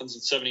to the Dolphins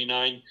in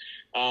 79,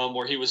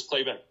 where he was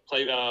player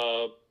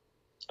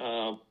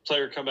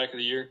comeback of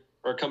the year,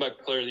 or comeback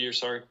player of the year,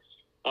 sorry.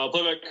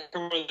 Playback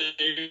comeback of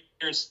the year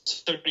in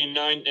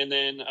 79, and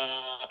then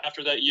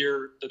after that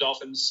year, the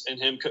Dolphins and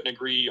him couldn't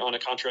agree on a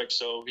contract,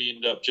 so he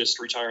ended up just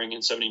retiring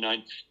in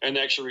 79, and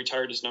they actually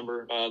retired his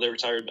number. They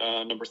retired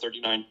number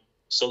 39.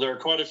 So there are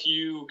quite a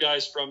few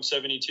guys from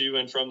 72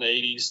 and from the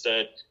 80s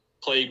that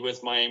played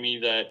with Miami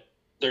that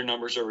their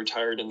numbers are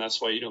retired, and that's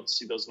why you don't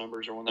see those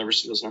numbers or will never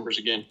see those numbers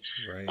again.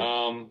 Right.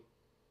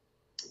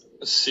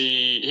 Let's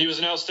see. He was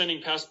an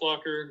outstanding pass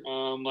blocker.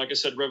 Like I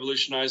said,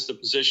 revolutionized the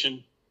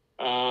position.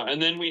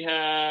 And then we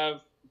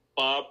have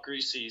Bob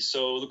Greasy,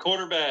 so the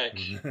quarterback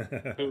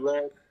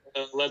who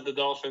led the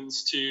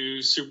Dolphins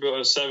to Super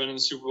Bowl 7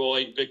 and Super Bowl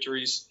 8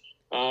 victories.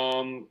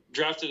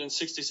 Drafted in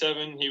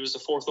 67. He was the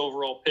 4th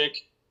overall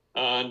pick.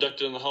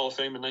 Inducted in the Hall of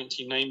Fame in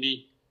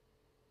 1990.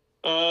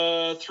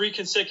 3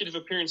 consecutive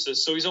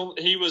appearances. So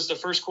he was the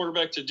first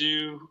quarterback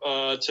to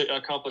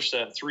accomplish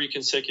that, 3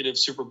 consecutive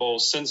Super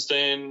Bowls. Since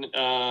then,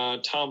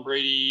 Tom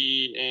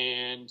Brady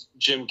and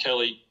Jim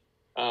Kelly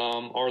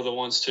are the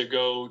ones to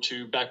go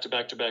to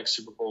back-to-back-to-back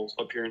Super Bowl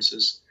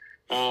appearances.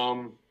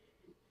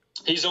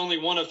 He's only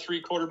one of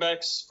 3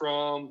 quarterbacks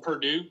from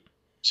Purdue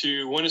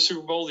to win a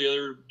Super Bowl, the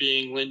other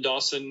being Lynn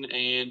Dawson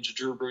and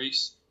Drew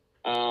Brees.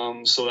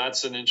 So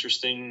that's an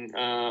interesting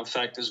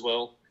fact as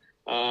well.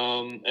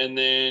 And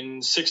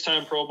then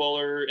 6-time Pro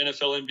Bowler,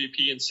 NFL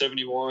MVP in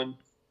 71,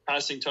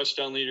 passing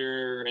touchdown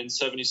leader in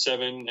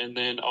 77, and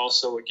then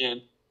also,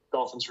 again,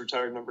 Dolphins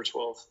retired number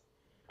 12.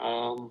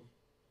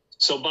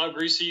 So Bob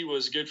Greasy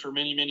was good for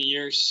many, many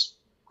years,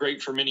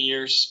 great for many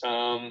years.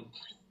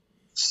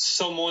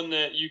 Someone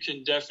that you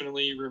can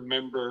definitely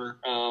remember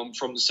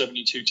from the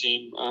 72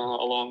 team,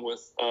 along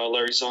with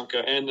Larry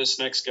Zonka and this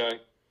next guy,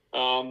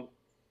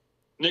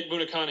 Nick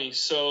Buoniconti.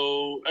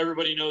 So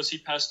everybody knows he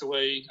passed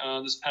away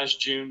this past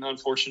June,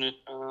 unfortunate.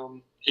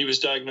 He was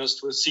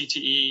diagnosed with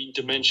CTE,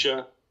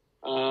 dementia.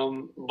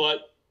 But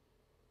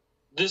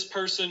this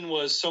person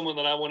was someone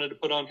that I wanted to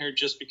put on here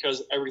just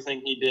because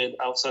everything he did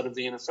outside of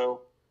the NFL.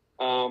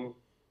 A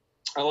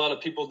lot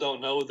of people don't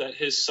know that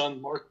his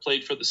son, Mark,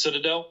 played for the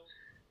Citadel.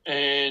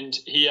 And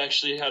he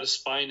actually had a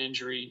spine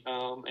injury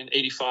in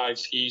 85.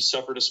 He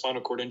suffered a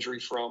spinal cord injury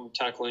from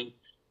tackling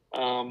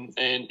and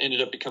ended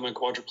up becoming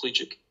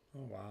quadriplegic.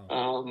 Oh,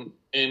 wow.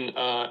 In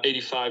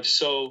 85.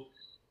 So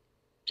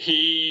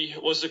he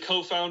was the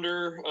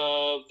co-founder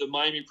of the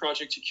Miami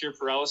Project to Cure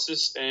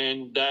Paralysis,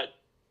 and that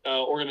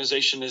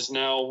organization is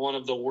now one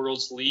of the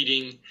world's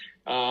leading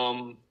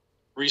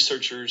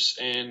researchers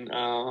in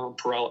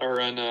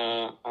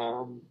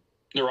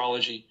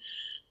neurology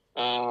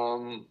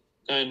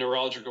and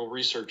neurological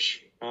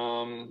research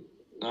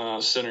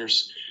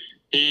centers.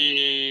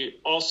 He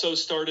also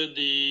started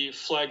the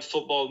flag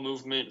football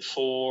movement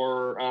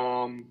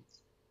for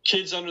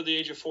kids under the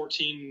age of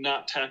 14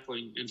 not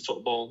tackling in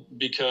football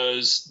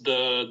because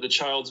the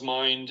child's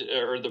mind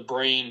or the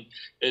brain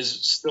is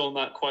still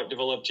not quite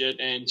developed yet,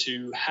 and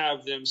to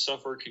have them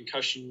suffer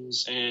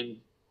concussions and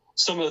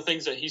some of the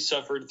things that he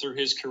suffered through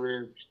his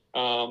career,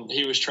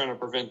 he was trying to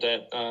prevent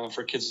that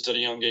for kids at a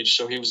young age.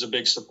 So he was a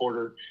big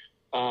supporter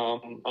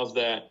of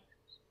that.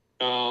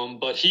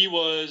 But he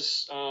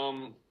was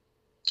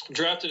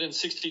drafted in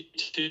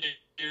 62.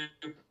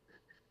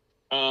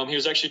 He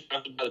was actually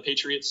drafted by the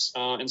Patriots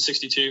in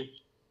 62.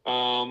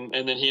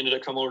 And then he ended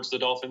up coming over to the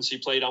Dolphins.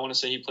 I want to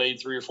say he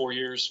played 3 or 4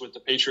 years with the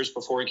Patriots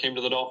before he came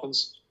to the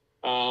Dolphins.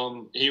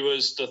 He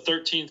was the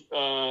 13th,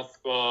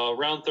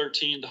 round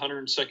 13, the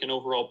 102nd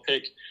overall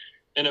pick,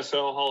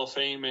 NFL Hall of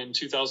Fame in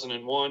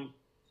 2001.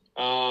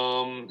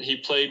 He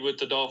played with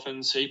the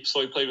Dolphins. So he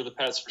played with the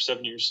Pats for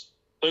 7 years.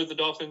 Played with the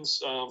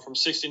Dolphins from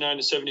 69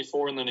 to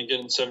 74, and then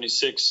again in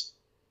 76.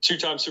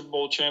 2-time Super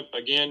Bowl champ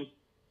again.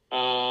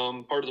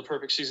 Part of the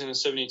perfect season in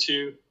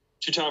 72,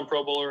 2-time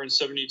Pro Bowler in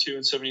 72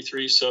 and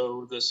 73.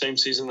 So the same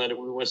season that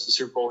we went to the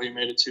Super Bowl, he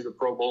made it to the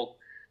Pro Bowl.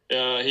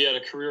 He had a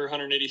career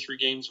 183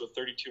 games with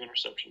 32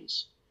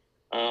 interceptions.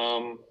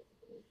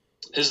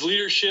 His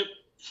leadership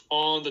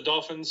on the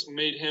Dolphins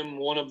made him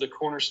one of the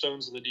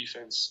cornerstones of the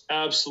defense.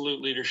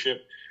 Absolute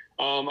leadership.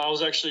 I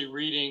was actually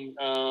reading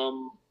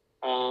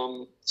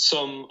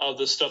some of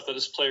the stuff that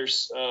his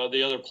players,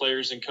 the other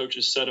players and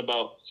coaches said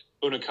about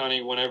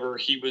Buoniconti whenever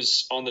he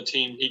was on the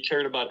team. He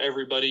cared about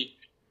everybody.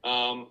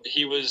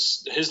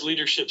 His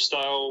leadership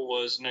style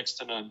was next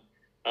to none.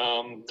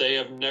 They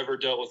have never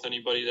dealt with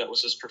anybody that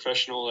was as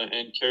professional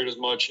and cared as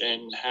much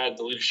and had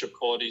the leadership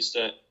qualities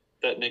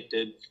that Nick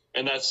did.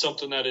 And that's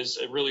something that is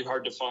really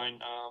hard to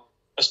find,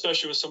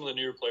 especially with some of the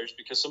newer players,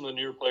 because some of the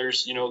newer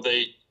players,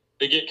 they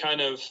get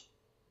kind of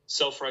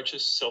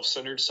self-righteous,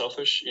 self-centered,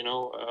 selfish,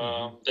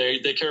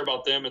 they care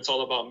about them. It's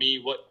all about me.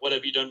 What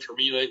have you done for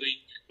me lately?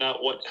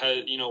 Not what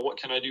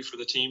can I do for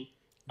the team?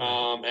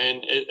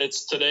 And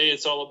today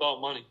it's all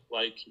about money.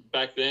 Like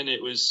back then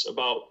it was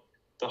about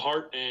the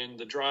heart and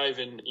the drive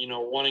and,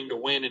 wanting to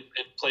win and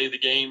play the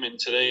game. And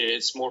today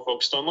it's more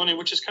focused on money,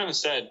 which is kind of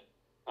sad.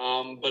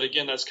 But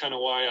again, that's kind of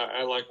why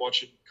I like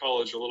watching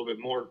college a little bit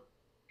more,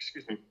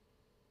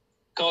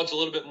 college a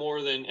little bit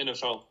more than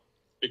NFL,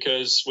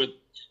 because with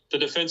the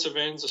defensive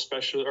ends,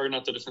 especially, or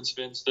not the defensive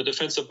ends, the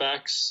defensive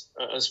backs,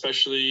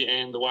 especially,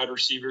 and the wide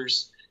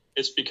receivers,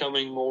 it's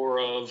becoming more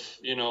of,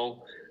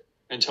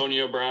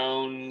 Antonio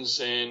Browns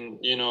and,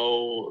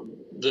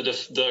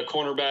 the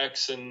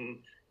cornerbacks and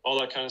all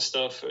that kind of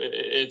stuff.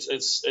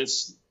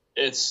 It's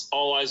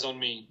all eyes on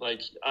me.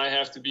 Like I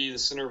have to be the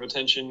center of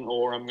attention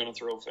or I'm going to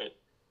throw a fit.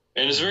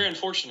 And it's very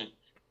unfortunate.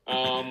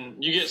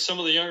 You get some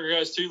of the younger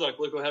guys too, like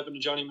look what happened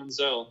to Johnny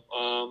Manziel.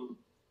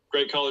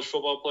 Great college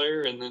football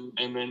player, and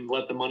then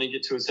let the money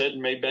get to his head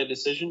and made bad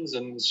decisions.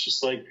 And it's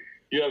just like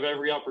you have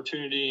every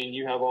opportunity and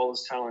you have all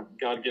this talent,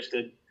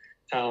 God-gifted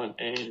talent,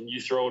 and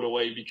you throw it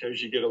away because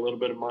you get a little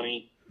bit of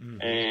money.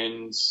 Mm-hmm.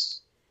 And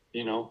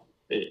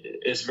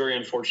it's very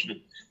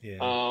unfortunate.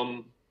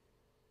 Yeah.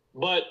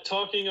 But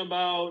talking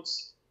about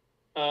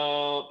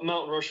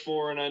Mount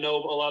Rushmore, and I know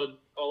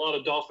a a lot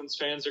of Dolphins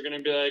fans are going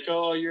to be like,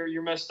 oh,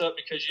 you're messed up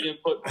because you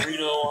didn't put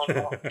Marino on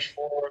Mount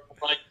Rushmore.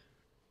 Like,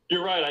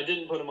 you're right, I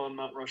didn't put him on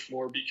Mount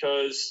Rushmore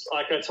because,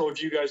 like I told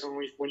you guys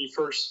when you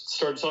first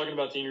started talking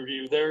about the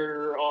interview,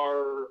 there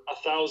are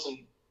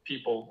 1,000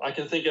 people. I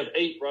can think of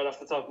 8 right off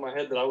the top of my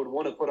head that I would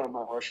want to put on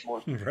Mount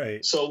Rushmore.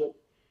 Right. So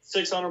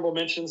 6 honorable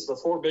mentions, the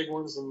 4 big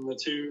ones and the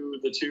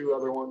two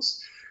other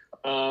ones.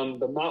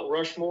 The Mount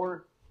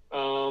Rushmore,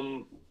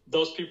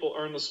 those people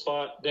earn the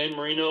spot. Dan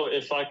Marino,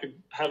 if I could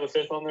have a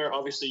 5th on there,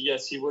 obviously,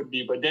 yes, he would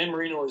be. But Dan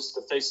Marino is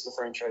the face of the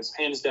franchise,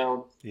 hands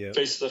down,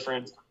 face of the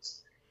franchise.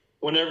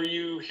 Whenever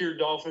you hear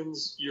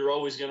Dolphins, you're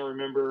always going to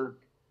remember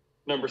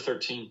number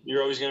 13.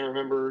 You're always going to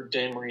remember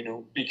Dan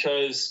Marino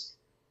because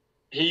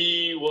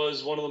he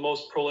was one of the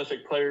most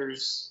prolific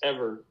players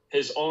ever.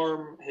 His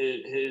arm,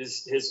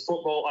 his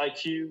football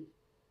IQ,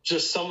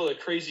 just some of the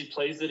crazy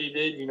plays that he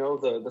did,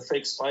 the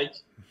fake spike,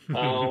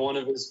 one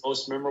of his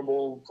most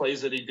memorable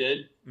plays that he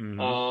did.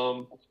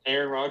 Mm-hmm.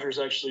 Aaron Rodgers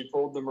actually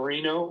pulled the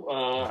Marino.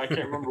 I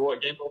can't remember what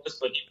game it was,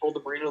 but he pulled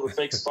the Marino, the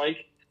fake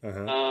spike.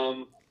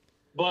 Uh-huh.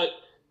 But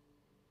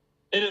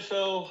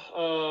NFL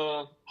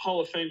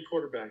Hall of Fame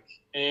quarterback.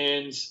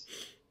 And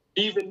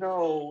even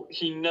though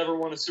he never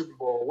won a Super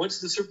Bowl, went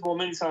to the Super Bowl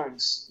many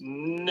times,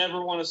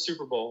 never won a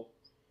Super Bowl,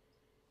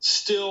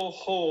 still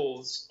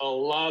holds a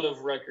lot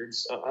of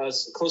records,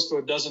 close to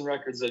a dozen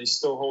records that he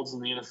still holds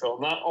in the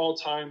NFL. Not all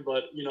time,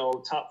 but,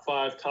 top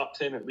 5, top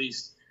 10 at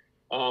least,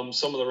 some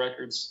of the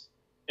records.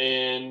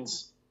 And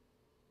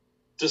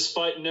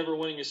despite never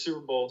winning a Super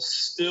Bowl,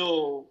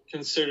 still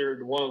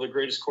considered one of the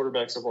greatest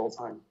quarterbacks of all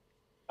time.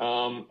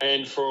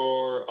 And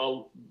for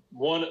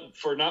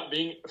not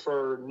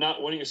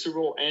winning a Super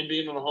Bowl and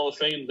being in the Hall of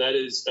Fame, that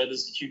is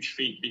a huge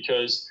feat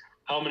because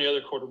how many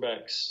other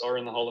quarterbacks are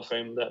in the Hall of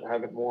Fame that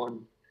haven't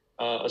won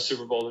a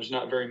Super Bowl? There's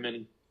not very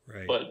many.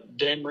 Right. But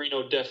Dan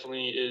Marino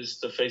definitely is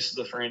the face of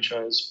the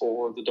franchise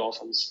for the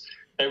Dolphins.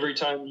 Every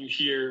time you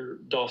hear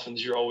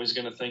Dolphins, you're always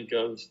going to think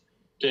of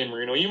Dan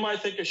Marino. You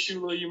might think of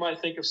Shula, you might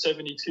think of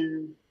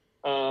 72.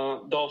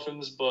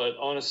 Dolphins, but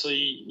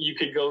honestly, you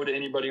could go to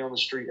anybody on the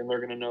street and they're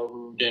going to know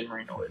who Dan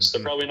Marino is.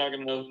 They're probably not going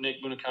to know who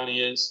Nick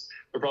Bunikani is.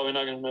 They're probably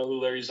not going to know who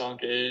Larry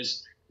Zonka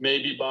is.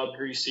 Maybe Bob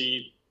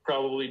Greasy,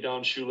 probably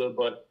Don Shula,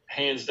 but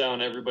hands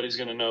down, everybody's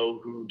going to know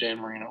who Dan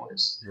Marino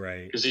is.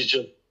 Right. Because he's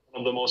just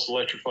one of the most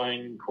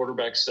electrifying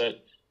quarterback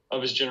set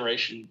of his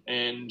generation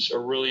and a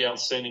really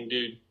outstanding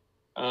dude.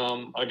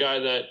 A guy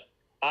that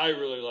I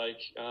really like.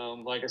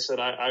 Like I said,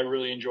 I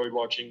really enjoyed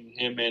watching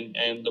him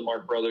and the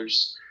Mark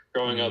brothers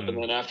growing up, and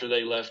then after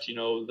they left,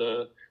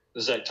 the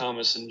Zach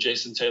Thomas and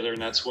Jason Taylor,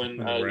 and that's when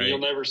you'll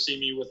never see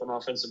me with an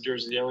offensive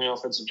jersey. The only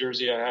offensive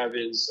jersey I have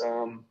is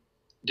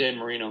Dan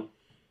Marino.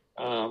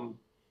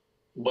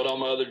 But all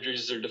my other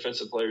jerseys are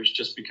defensive players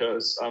just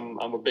because I'm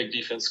a big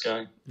defense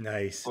guy.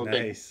 Nice.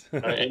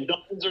 And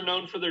Dolphins are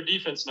known for their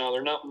defense now.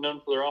 They're not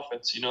known for their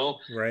offense,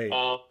 Right.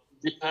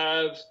 You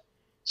have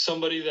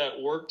somebody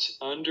that worked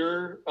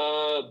under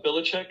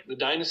Belichick, the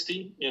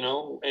dynasty,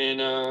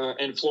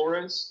 and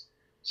Flores.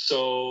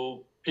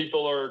 So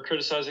people are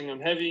criticizing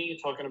them heavy,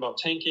 talking about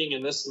tanking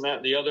and this and that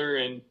and the other.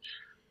 And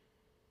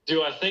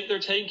do I think they're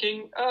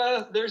tanking?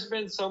 There's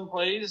been some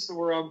plays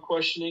where I'm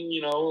questioning,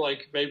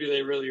 like maybe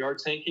they really are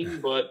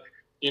tanking. But,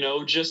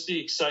 just the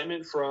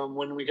excitement from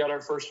when we got our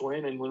first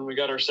win and when we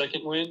got our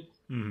second win,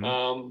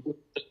 the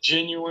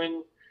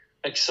genuine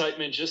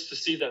excitement just to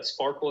see that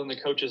sparkle in the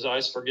coach's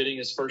eyes for getting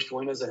his first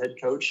win as a head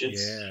coach.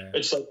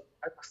 It's like,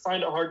 I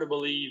find it hard to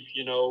believe,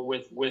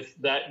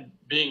 with that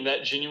being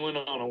that genuine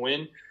on a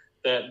win,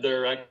 that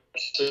they're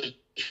actually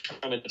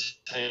trying to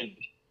tank.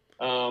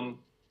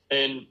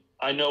 And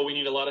I know we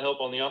need a lot of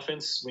help on the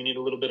offense. We need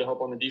a little bit of help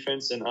on the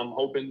defense. And I'm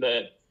hoping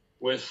that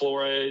with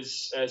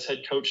Flores as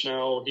head coach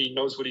now, he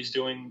knows what he's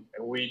doing.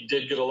 We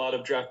did get a lot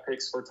of draft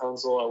picks for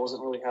Tunsil. I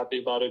wasn't really happy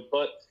about it,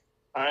 but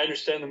I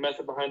understand the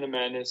method behind the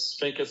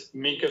madness.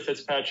 Minka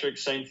Fitzpatrick,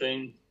 same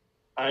thing.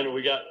 I know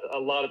we got a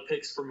lot of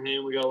picks from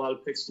him. We got a lot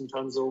of picks from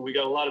Tunsil. We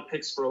got a lot of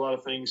picks for a lot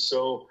of things.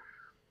 So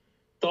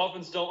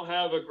Dolphins don't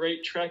have a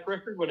great track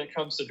record when it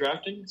comes to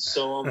drafting.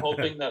 So I'm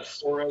hoping that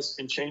Flores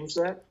can change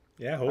that.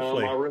 Yeah,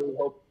 hopefully. I really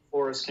hope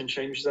Flores can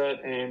change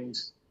that. And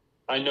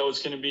I know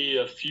it's going to be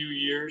a few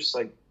years,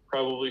 like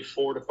probably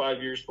 4 to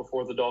 5 years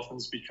before the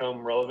Dolphins become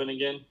relevant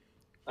again.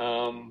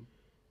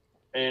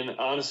 And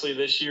honestly,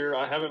 this year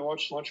I haven't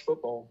watched much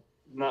football,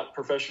 not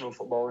professional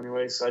football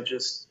anyways. I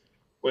just,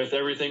 with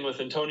everything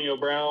with Antonio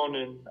Brown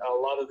and a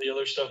lot of the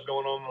other stuff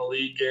going on in the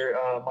league,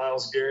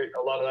 Myles Garrett,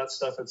 a lot of that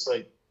stuff, it's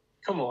like,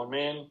 come on,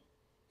 man.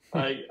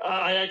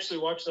 I actually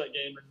watched that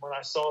game, and when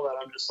I saw that,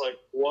 I'm just like,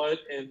 what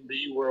in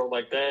the world?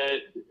 Like that,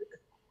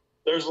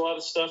 there's a lot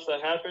of stuff that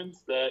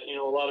happens that,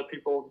 a lot of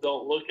people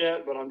don't look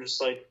at, but I'm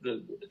just like,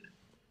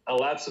 a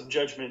lapse of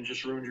judgment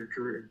just ruined your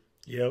career.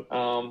 Yep.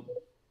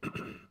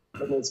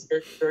 And it's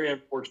very, very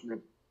unfortunate.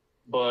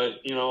 But,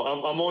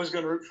 I'm always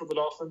going to root for the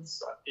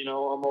Dolphins. I'm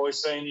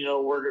always saying,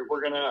 we're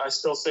going to – I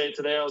still say it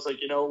today. I was like,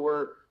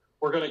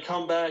 we're going to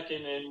come back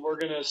and we're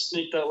going to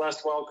sneak that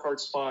last wild card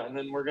spot, and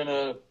then we're going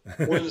to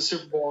win the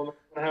Super Bowl, and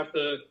we're going to have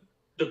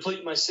to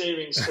deplete my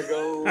savings to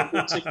go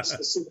get tickets to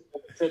the Super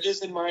Bowl. It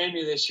is in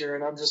Miami this year,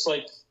 and I'm just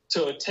like,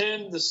 to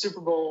attend the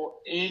Super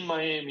Bowl in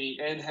Miami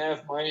and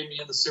have Miami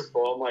in the Super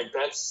Bowl, I'm like,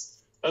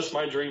 that's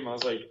my dream. I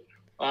was like,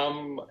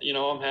 I'm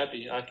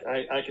happy.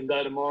 I can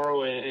die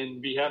tomorrow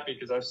and be happy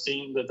because I've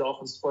seen the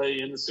Dolphins play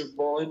in the Super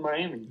Bowl in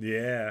Miami.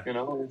 Yeah.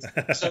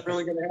 Is that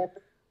really going to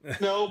happen?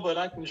 No, but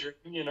I can dream,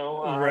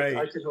 Right.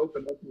 I can hope,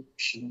 and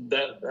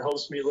that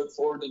helps me look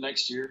forward to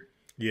next year.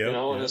 Yeah.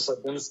 And it's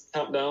like, then it's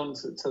countdown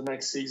to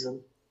next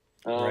season,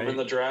 Right. in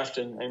the draft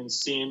and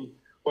seeing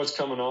what's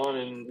coming on.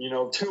 And,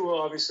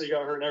 Tua obviously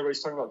got hurt and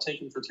everybody's talking about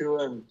tanking for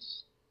Tua. And,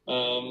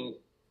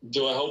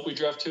 do I hope we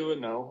draft Tua?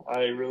 No,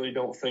 I really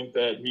don't think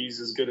that he's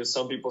as good as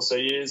some people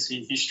say he is.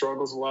 He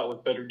struggles a lot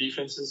with better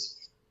defenses,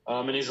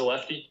 and he's a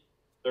lefty.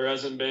 There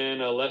hasn't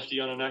been a lefty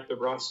on an active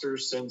roster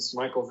since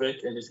Michael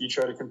Vick, and if you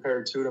try to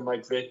compare Tua to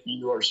Mike Vick,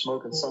 you are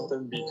smoking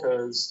something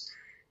because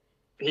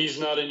he's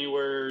not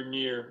anywhere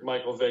near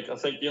Michael Vick. I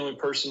think the only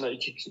person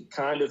that you could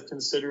kind of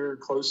consider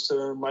close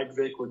to Mike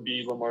Vick would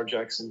be Lamar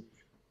Jackson,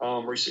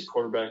 recent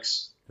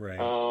quarterbacks.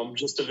 Right.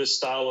 Just of his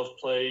style of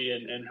play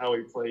and how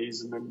he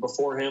plays. And then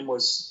before him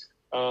was,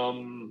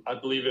 I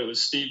believe it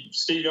was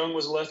Steve Young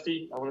was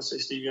lefty. I want to say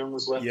Steve Young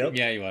was lefty. Yep.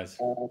 Yeah, he was.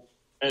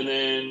 And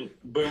then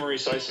Boomer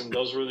Esiason.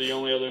 Those were the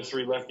only other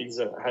three lefties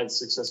that had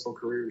successful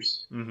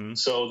careers. Mm-hmm.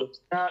 So there's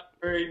not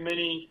very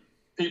many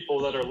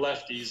people that are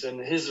lefties, and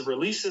his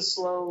release is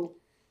slow.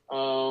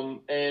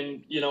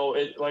 And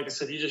like I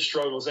said, he just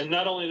struggles. And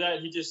not only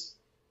that, he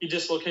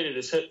dislocated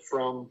his hip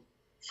from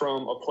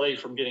a play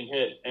from getting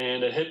hit,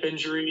 and a hip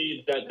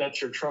injury,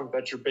 that's your trunk,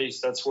 that's your base,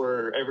 that's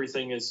where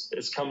everything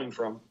is coming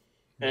from.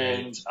 Right.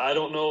 And I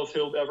don't know if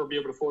he'll ever be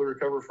able to fully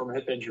recover from a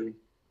hip injury.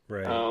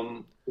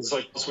 Right. It's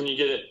like when you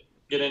get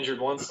injured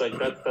once, like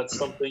that's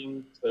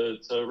something to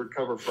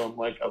recover from.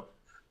 Like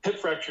hip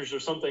fractures or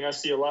something I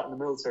see a lot in the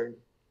military,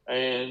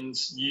 and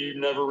you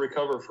never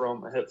recover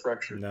from a hip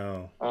fracture.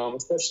 No.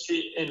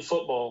 Especially in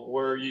football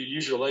where you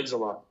use your legs a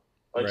lot.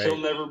 Like Right. He'll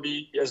never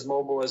be as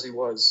mobile as he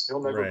was.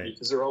 He'll never Right. be,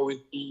 because there'll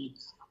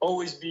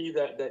always be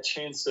that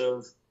chance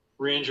of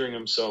re-injuring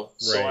himself.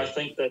 So Right. I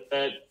think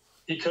that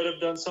he could have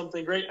done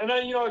something great. And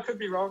I could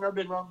be wrong. I've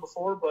been wrong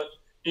before, but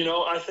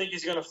I think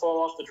he's going to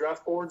fall off the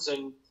draft boards,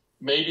 and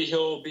maybe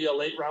he'll be a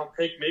late round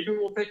pick. Maybe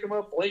we'll pick him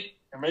up late,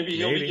 or maybe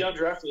he'll be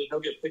undrafted and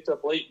he'll get picked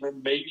up late, and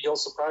then maybe he'll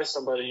surprise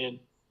somebody and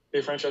be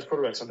a franchise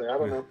quarterback someday. I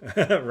don't know.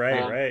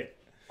 Right.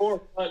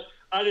 But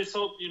I just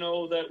hope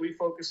that we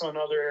focus on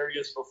other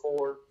areas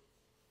before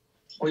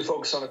we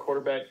focus on a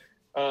quarterback.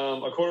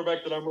 A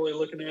quarterback that I'm really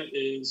looking at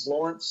is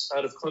Lawrence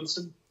out of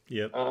Clemson.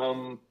 Yep.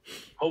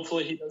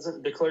 Hopefully he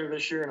doesn't declare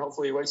this year, and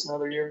hopefully he waits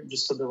another year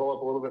just to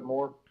develop a little bit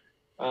more.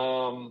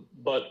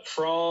 But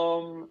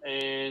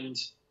and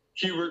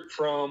Hubert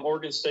from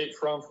Oregon State,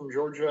 from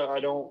Georgia, I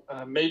don't.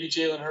 Maybe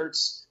Jalen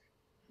Hurts.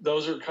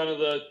 Those are kind of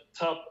the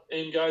top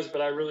end guys,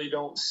 but I really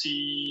don't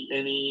see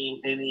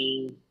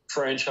any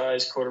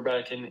franchise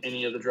quarterback in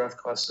any of the draft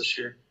class this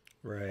year.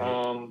 Right.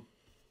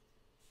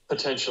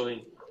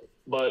 Potentially,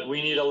 but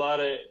we need a lot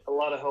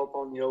of help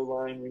on the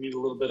O-line. We need a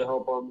little bit of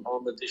help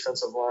on the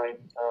defensive line.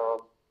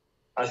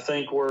 I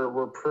think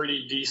we're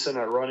pretty decent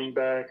at running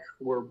back.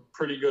 We're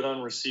pretty good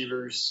on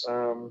receivers.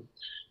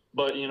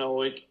 But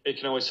it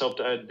can always help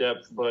to add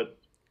depth. But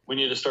we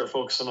need to start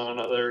focusing on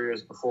other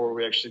areas before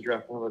we actually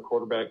draft another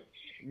quarterback.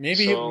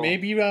 Maybe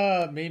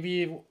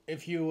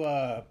if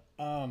you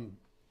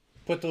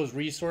put those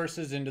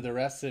resources into the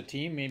rest of the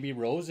team, maybe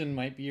Rosen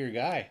might be your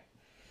guy.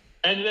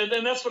 And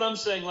that's what I'm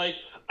saying. Like,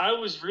 I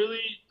was really,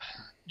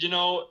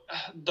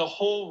 the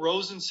whole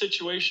Rosen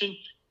situation,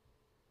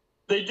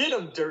 they did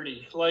him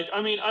dirty. Like,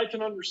 I mean, I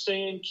can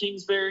understand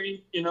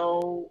Kingsbury,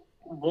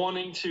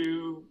 wanting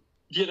to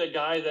get a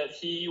guy that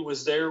he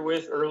was there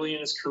with early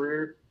in his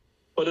career.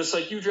 But it's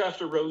like, you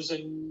drafted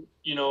Rosen,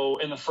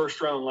 in the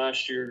first round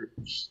last year.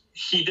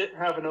 He didn't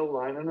have an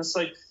O-line. And it's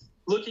like,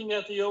 looking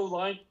at the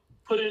O-line,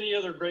 put any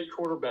other great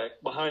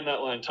quarterback behind that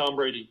line, Tom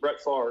Brady,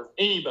 Brett Favre,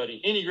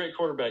 anybody, any great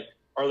quarterback.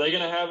 Are they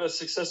going to have a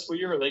successful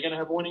year? Are they going to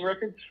have a winning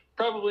record?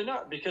 Probably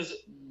not, because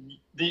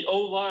the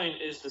O-line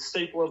is the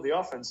staple of the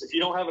offense. If you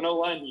don't have an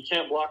O-line, you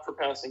can't block for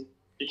passing.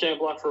 You can't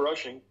block for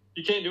rushing.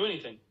 You can't do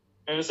anything.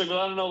 And it's like,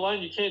 without an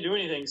O-line, you can't do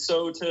anything.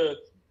 So to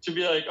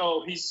be like,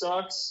 oh, he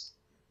sucks,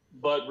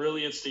 but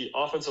really it's the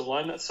offensive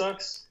line that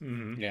sucks.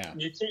 Mm-hmm. Yeah.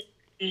 You can't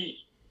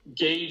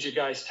gauge a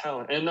guy's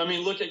talent. And, I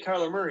mean, look at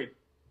Kyler Murray.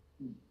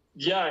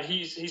 Yeah,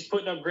 he's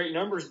putting up great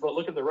numbers, but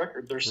look at the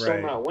record. They're still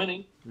not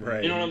winning.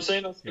 Right. You know what I'm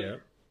saying? Yeah.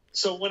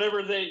 So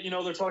whenever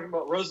they're talking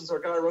about Rosen's our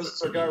guy,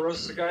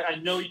 I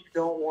know you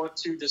don't want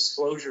to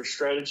disclose your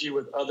strategy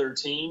with other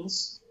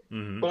teams,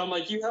 but I'm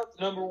like, you have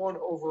the number one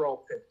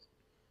overall pick.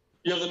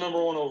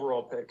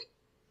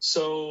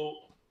 So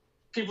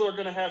people are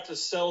going to have to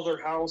sell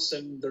their house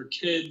and their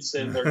kids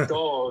and their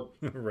dog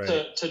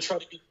Right. to try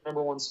to get the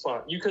number one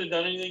spot. You could have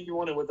done anything you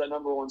wanted with that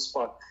number one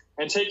spot.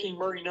 And taking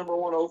Murray number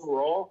one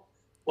overall,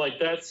 like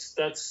that's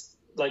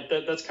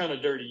kind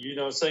of dirty,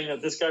 saying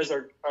that this guy's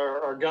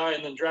our guy,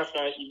 and then draft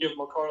night you give him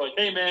a call like,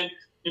 hey man,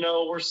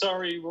 we're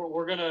sorry,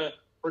 we're gonna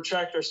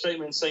retract our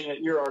statement saying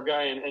that you're our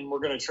guy and we're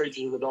going to trade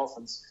you to the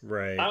Dolphins.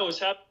 Right. I was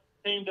happy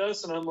he came to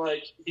us, and I'm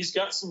like, he's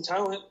got some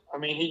talent. I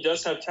mean, he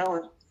does have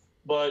talent,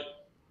 but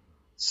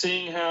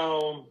seeing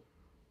how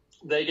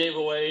they gave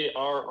away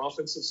our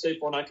offensive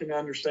staple, and I can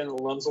understand the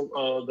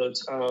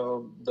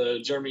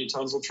Jeremy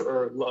Tunsil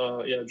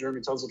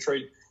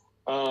trade,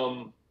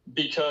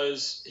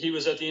 because he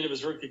was at the end of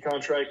his rookie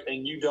contract,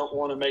 and you don't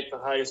want to make the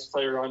highest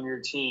player on your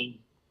team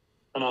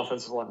an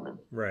offensive lineman.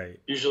 Right.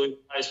 Usually the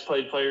highest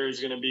paid player is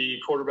going to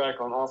be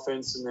quarterback on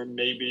offense, and then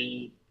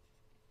maybe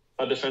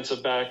a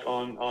defensive back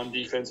on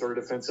defense, or a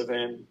defensive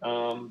end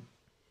on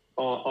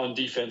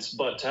defense.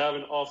 But to have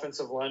an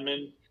offensive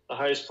lineman, the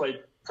highest paid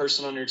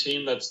person on your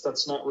team,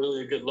 that's not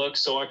really a good look.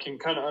 So I can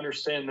kind of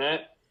understand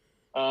that.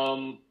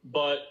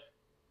 But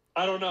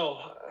I don't know.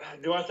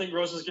 Do I think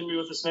Rosen's going to be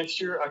with us next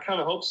year? I kind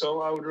of hope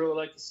so. I would really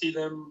like to see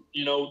them,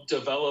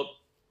 develop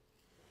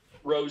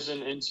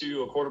Rosen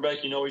into a quarterback.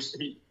 He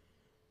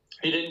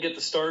didn't get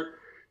the start.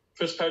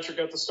 Fitzpatrick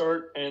got the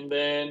start, and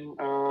then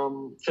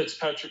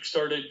Fitzpatrick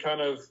started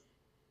kind of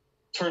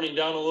turning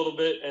down a little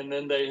bit, and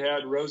then they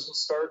had Rosen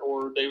start,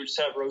 or they would just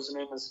have Rosen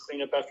in as a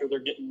cleanup after they're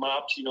getting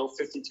mopped,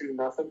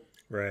 52-0.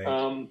 Right.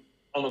 On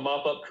the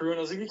mop-up crew. And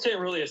I was like, you can't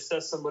really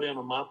assess somebody on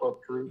a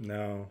mop-up crew.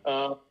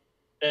 No.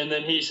 And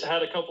then he's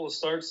had a couple of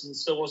starts and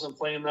still wasn't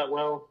playing that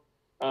well.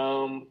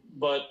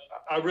 But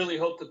I really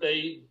hope that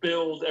they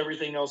build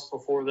everything else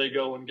before they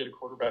go and get a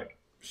quarterback.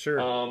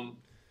 Sure.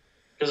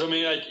 Because,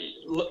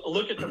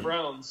 look at the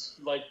Browns.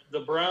 Like, the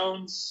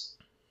Browns,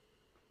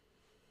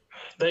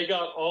 they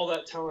got all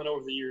that talent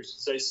over the years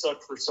because they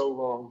sucked for so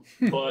long.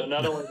 But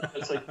not only that,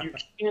 it's like you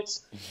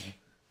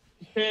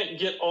can't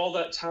get all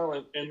that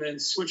talent and then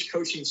switch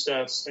coaching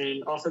staffs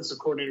and offensive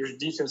coordinators,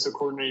 defensive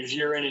coordinators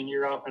year in and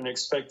year out and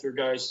expect their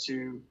guys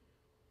to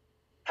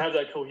have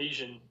that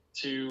cohesion,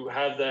 to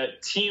have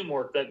that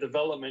teamwork, that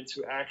development,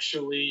 to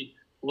actually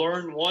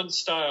learn one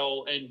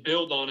style and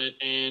build on it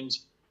and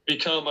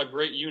become a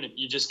great unit.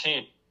 You just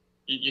can't.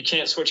 You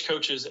can't switch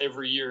coaches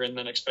every year and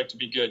then expect to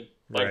be good.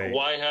 Like, right.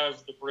 Why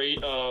have the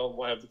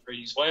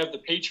Brady's? Why have the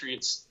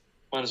Patriots?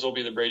 Might as well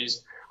be the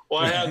Brady's.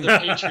 Why have the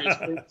Patriots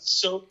been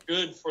so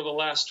good for the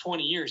last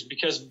 20 years?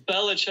 Because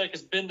Belichick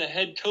has been the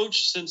head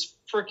coach since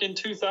frickin'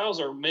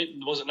 2000, or maybe,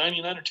 was it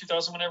 99 or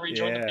 2000 whenever he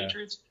joined the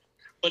Patriots?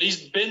 But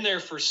he's been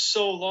there for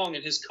so long,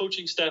 and his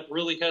coaching staff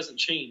really hasn't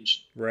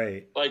changed.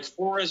 Right. Like,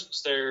 Flores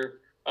was there.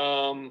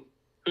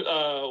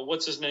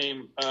 What's his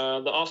name?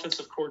 The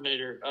offensive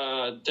coordinator.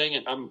 Dang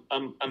it, I'm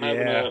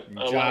having a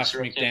Josh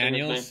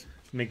McDaniels.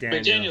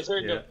 There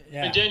you go.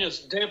 Yeah.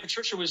 McDaniels. Dan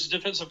Patricia was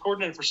defensive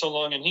coordinator for so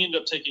long, and he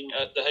ended up taking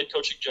the head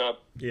coaching job.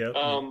 Yeah.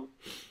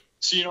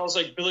 So, it's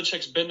like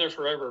Belichick's been there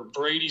forever.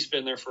 Brady's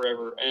been there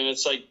forever. And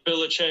it's like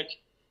Belichick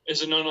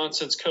is a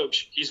no-nonsense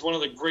coach. He's one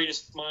of the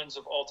greatest minds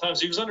of all time.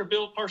 So he was under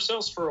Bill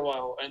Parcells for a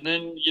while. And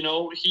then,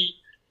 he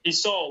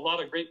saw a lot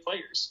of great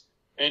players.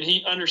 And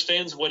he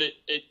understands what it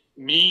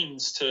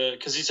means to –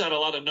 because he's had a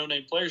lot of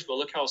no-name players, but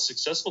look how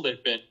successful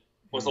they've been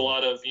with a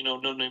lot of,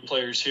 no-name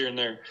players here and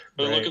there.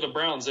 But right. Look at the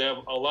Browns. They have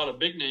a lot of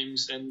big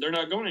names, and they're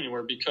not going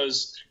anywhere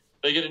because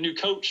they get a new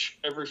coach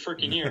every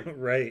freaking year.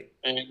 Right.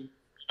 And, and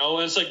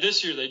it's like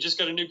this year they just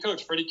got a new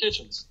coach, Freddie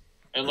Kitchens.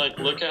 And, like,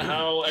 look at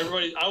how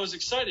everybody – I was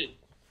excited.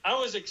 I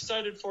was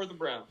excited for the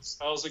Browns.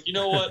 I was like, you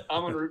know what?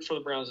 I'm going to root for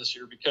the Browns this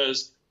year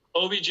because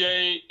OBJ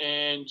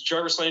and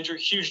Jarvis Landry,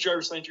 huge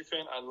Jarvis Landry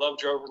fan. I love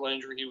Jarvis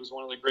Landry. He was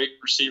one of the great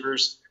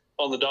receivers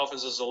on the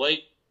Dolphins as a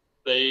late.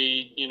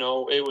 They,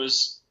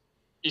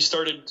 he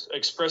started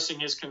expressing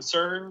his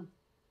concern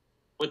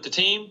with the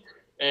team,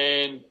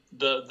 and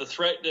the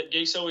threat that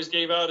Gase always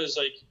gave out is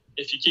like,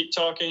 if you keep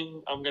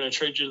talking, I'm going to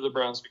trade you to the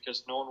Browns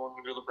because no one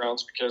wanted to go to the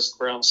Browns because the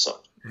Browns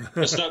suck.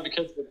 It's not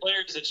because of the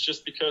players. It's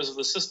just because of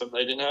the system.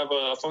 They didn't have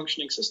a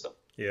functioning system.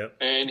 Yeah.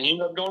 And he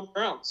ended up going to the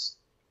Browns,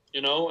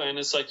 and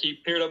it's like he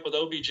paired up with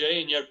OBJ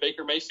and you have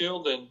Baker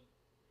Mayfield. And,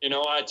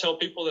 I tell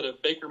people that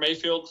if Baker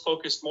Mayfield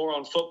focused more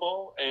on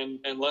football and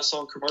less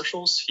on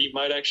commercials, he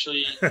might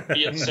actually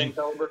be at the same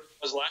caliber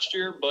as last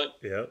year. But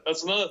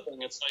that's another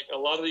thing. It's like a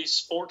lot of these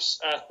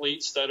sports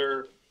athletes that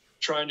are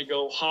trying to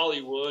go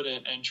Hollywood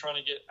and trying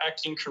to get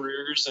acting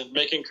careers and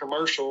making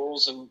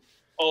commercials and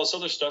all this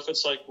other stuff.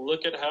 It's like,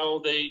 look at how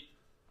they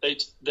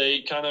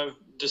kind of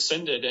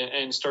descended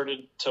and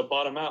started to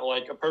bottom out.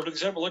 Like a perfect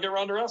example, look at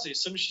Ronda Rousey. As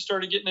soon as she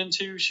started getting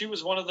into, she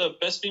was one of the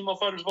best female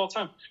fighters of all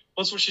time.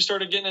 Once when she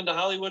started getting into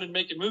Hollywood and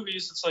making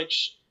movies, it's like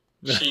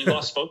she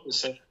lost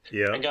focus and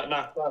got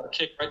knocked out,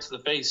 kicked right to the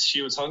face.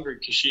 She was hungry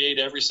because she ate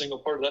every single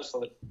part of that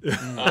foot.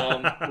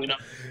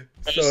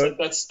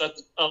 That's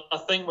a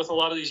thing with a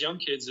lot of these young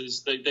kids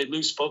is they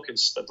lose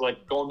focus. That's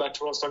like going back to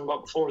what I was talking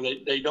about before.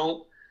 They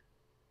don't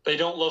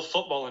love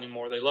football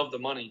anymore. They love the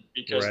money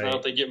because now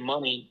that they get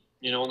money,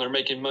 and they're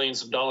making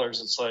millions of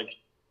dollars, it's like,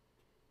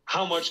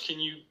 how much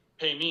can you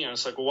pay me? And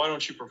it's like, well, why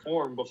don't you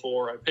perform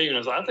before I pay you? And I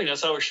was like, I think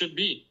that's how it should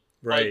be.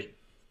 Right. Like,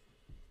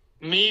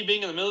 me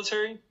being in the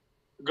military,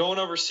 going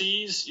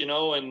overseas,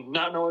 and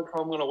not knowing if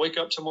I'm going to wake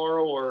up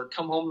tomorrow or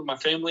come home to my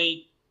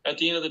family at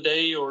the end of the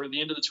day or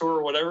the end of the tour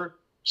or whatever,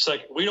 It's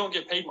like, we don't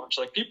get paid much.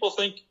 Like, people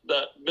think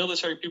that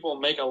military people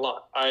make a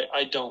lot.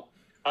 I don't.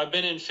 I've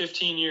been in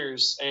 15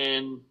 years,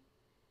 and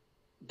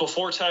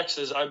before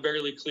taxes, I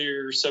barely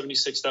clear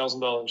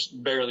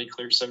 $76,000. Barely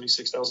clear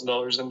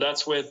 $76,000, and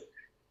that's with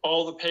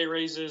all the pay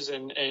raises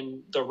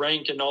and the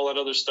rank and all that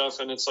other stuff.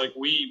 And it's like,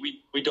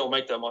 we don't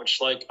make that much.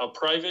 Like, a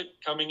private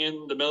coming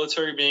in the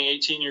military, being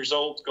 18 years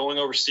old, going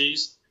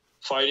overseas,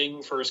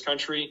 fighting for his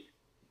country,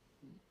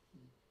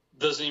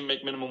 doesn't even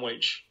make minimum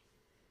wage.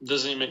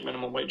 Doesn't even make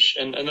minimum wage.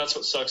 And that's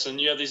what sucks. And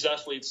you have these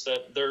athletes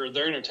that they're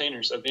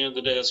entertainers. At the end of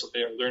the day, that's what they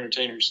are. They're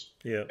entertainers.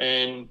 Yeah.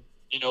 And,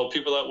 you know,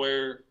 people that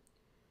wear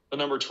the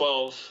number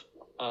 12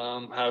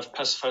 have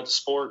pacified the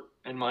sport,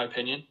 in my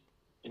opinion.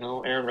 You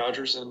know, Aaron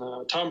Rodgers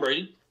and Tom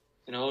Brady,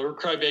 you know, they were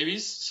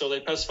crybabies, so they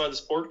pacified the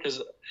sport.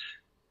 Because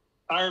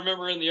I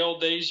remember in the old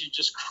days, you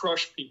just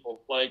crush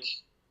people. Like,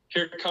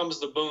 here comes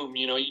the boom.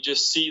 You know, you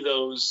just see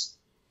those.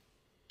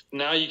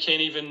 Now you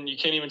can't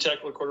even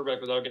tackle a quarterback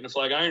without getting a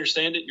flag. I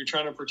understand it. You're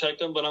trying to protect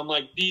them, but I'm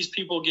like, these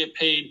people get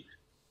paid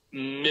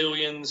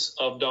millions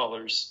of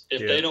dollars.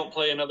 If they don't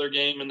play another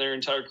game in their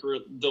entire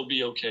career, they'll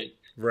be okay.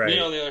 Right. Me,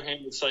 on the other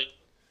hand, it's like,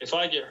 if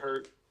I get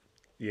hurt,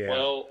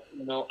 well,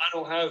 you know,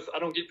 I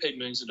don't get paid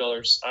millions of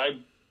dollars. I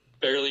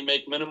barely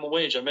make minimum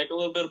wage. I make a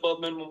little bit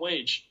above minimum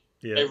wage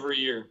every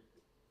year.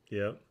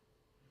 Yeah.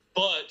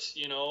 But,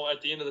 you know,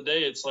 at the end of the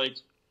day, it's like,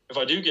 if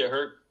I do get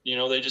hurt, you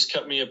know, they just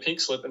cut me a pink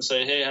slip and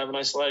say, hey, have a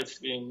nice life.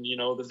 And, you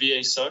know, the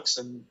VA sucks,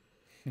 and,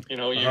 you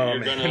know, you're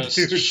going to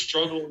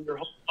struggle your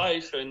whole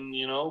life. And,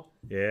 you know,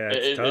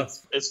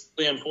 it's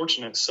really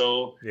unfortunate.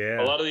 So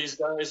a lot of these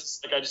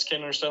guys, like, I just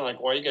can't understand, like,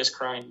 why are you guys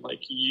crying?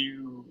 Like,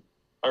 you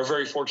are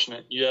very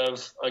fortunate. You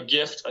have a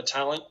gift, a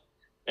talent,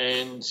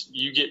 and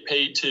you get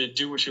paid to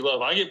do what you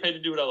love. I get paid to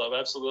do what I love. I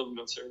absolutely love the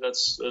military.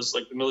 That's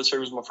like, the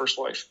military was my first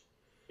life,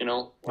 you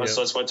know.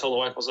 So that's why I tell the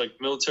wife, I was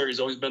like, military's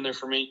always been there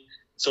for me.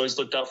 It's always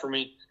looked out for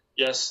me.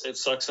 Yes, it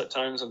sucks at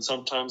times, and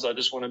sometimes I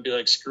just want to be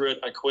like, screw it,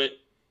 I quit.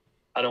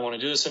 I don't want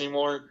to do this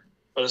anymore.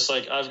 But it's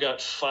like, I've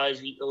got a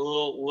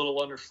little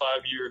under 5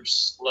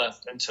 years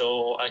left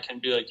until I can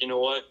be like, you know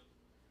what?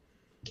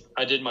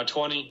 I did my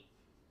 20.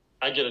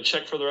 I get a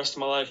check for the rest of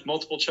my life,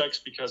 multiple checks,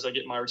 because I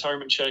get my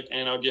retirement check,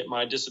 and I'll get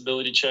my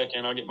disability check,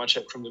 and I'll get my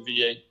check from the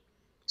VA.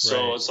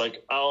 So it's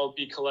like, I'll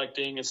be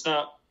collecting. It's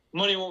not,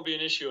 money won't be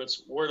an issue.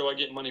 It's, where do I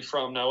get money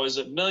from? Now, is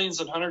it millions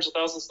and hundreds of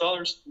thousands of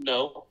dollars?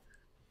 No.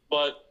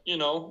 But, you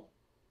know,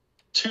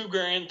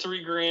 $2,000,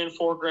 $3,000,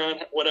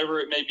 $4,000, whatever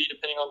it may be,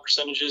 depending on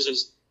percentages,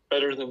 is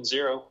better than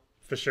zero.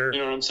 For sure. You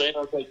know what I'm saying? I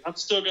was like, I'm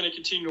still going to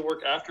continue to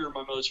work after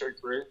my military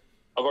career.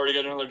 I've already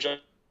got another job.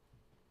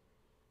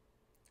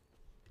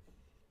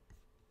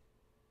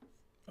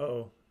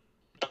 Uh-oh.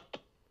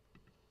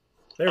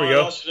 There we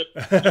go.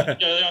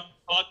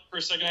 For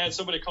a second, I had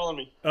somebody calling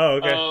me. Oh,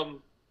 okay.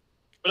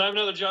 But I have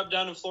another job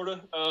down in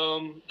Florida.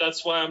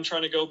 That's why I'm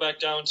trying to go back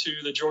down to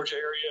the Georgia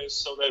area,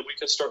 so that we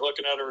can start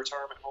looking at a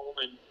retirement home,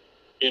 and,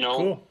 you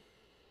know,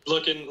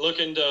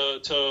 looking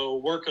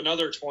to work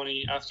another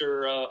 20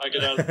 after I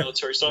get out of the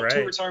military. So I have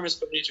 2 retirements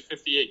by the age of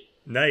 58.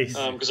 Nice.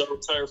 Because I'll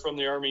retire from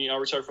the Army. I'll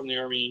retire from the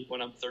Army when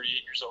I'm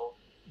 38 years old.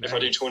 If I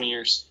do 20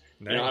 years.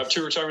 Nice. You know, I have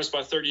 2 retirements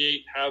by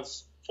 38, have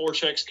 4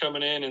 checks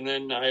coming in, and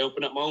then I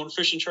open up my own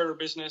fishing charter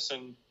business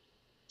and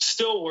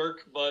still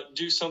work, but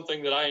do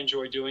something that I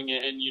enjoy doing,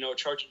 and, you know,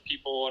 charging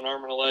people an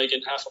arm and a leg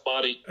and half a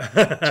body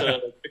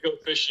to go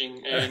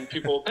fishing, and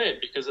people will pay it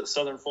because it's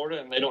Southern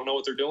Florida and they don't know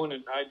what they're doing,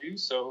 and I do.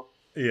 So,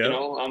 you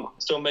know, I'm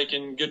still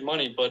making good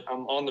money, but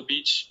I'm on the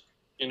beach,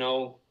 you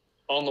know,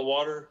 on the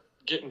water,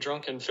 getting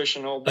drunk and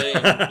fishing all day.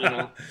 And, you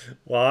know,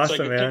 well, awesome, it's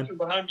like man. Picture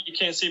behind me, you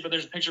can't see it, but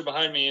there's a picture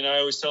behind me, and I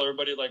always tell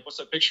everybody, like, what's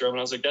that picture of? And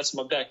I was like, that's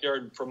my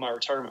backyard from my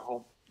retirement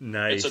home.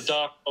 Nice. It's a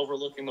dock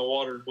overlooking the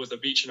water with a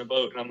beach and a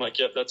boat, and I'm like,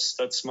 yep,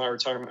 that's my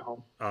retirement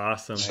home.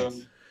 Awesome. So,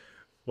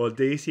 well,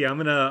 Dacey, I'm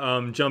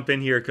gonna jump in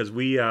here because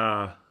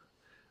we're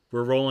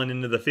rolling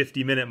into the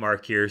 50-minute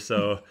mark here.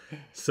 So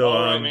all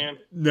right, man.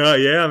 No,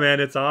 yeah,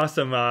 man, it's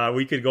awesome.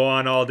 We could go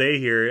on all day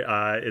here.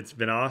 It's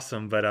been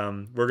awesome, but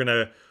we're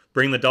gonna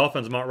bring the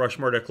Dolphins Mount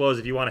Rushmore to a close.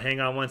 If you want to hang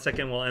on 1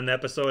 second, we'll end the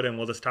episode and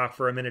we'll just talk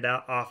for a minute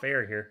off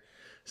air here.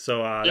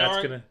 So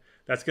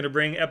that's going to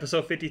bring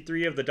episode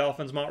 53 of the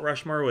Dolphins Mount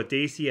Rushmore with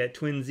Dacey at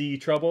Twin Z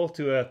Trouble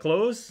to a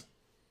close.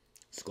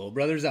 Skol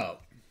Brothers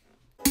out.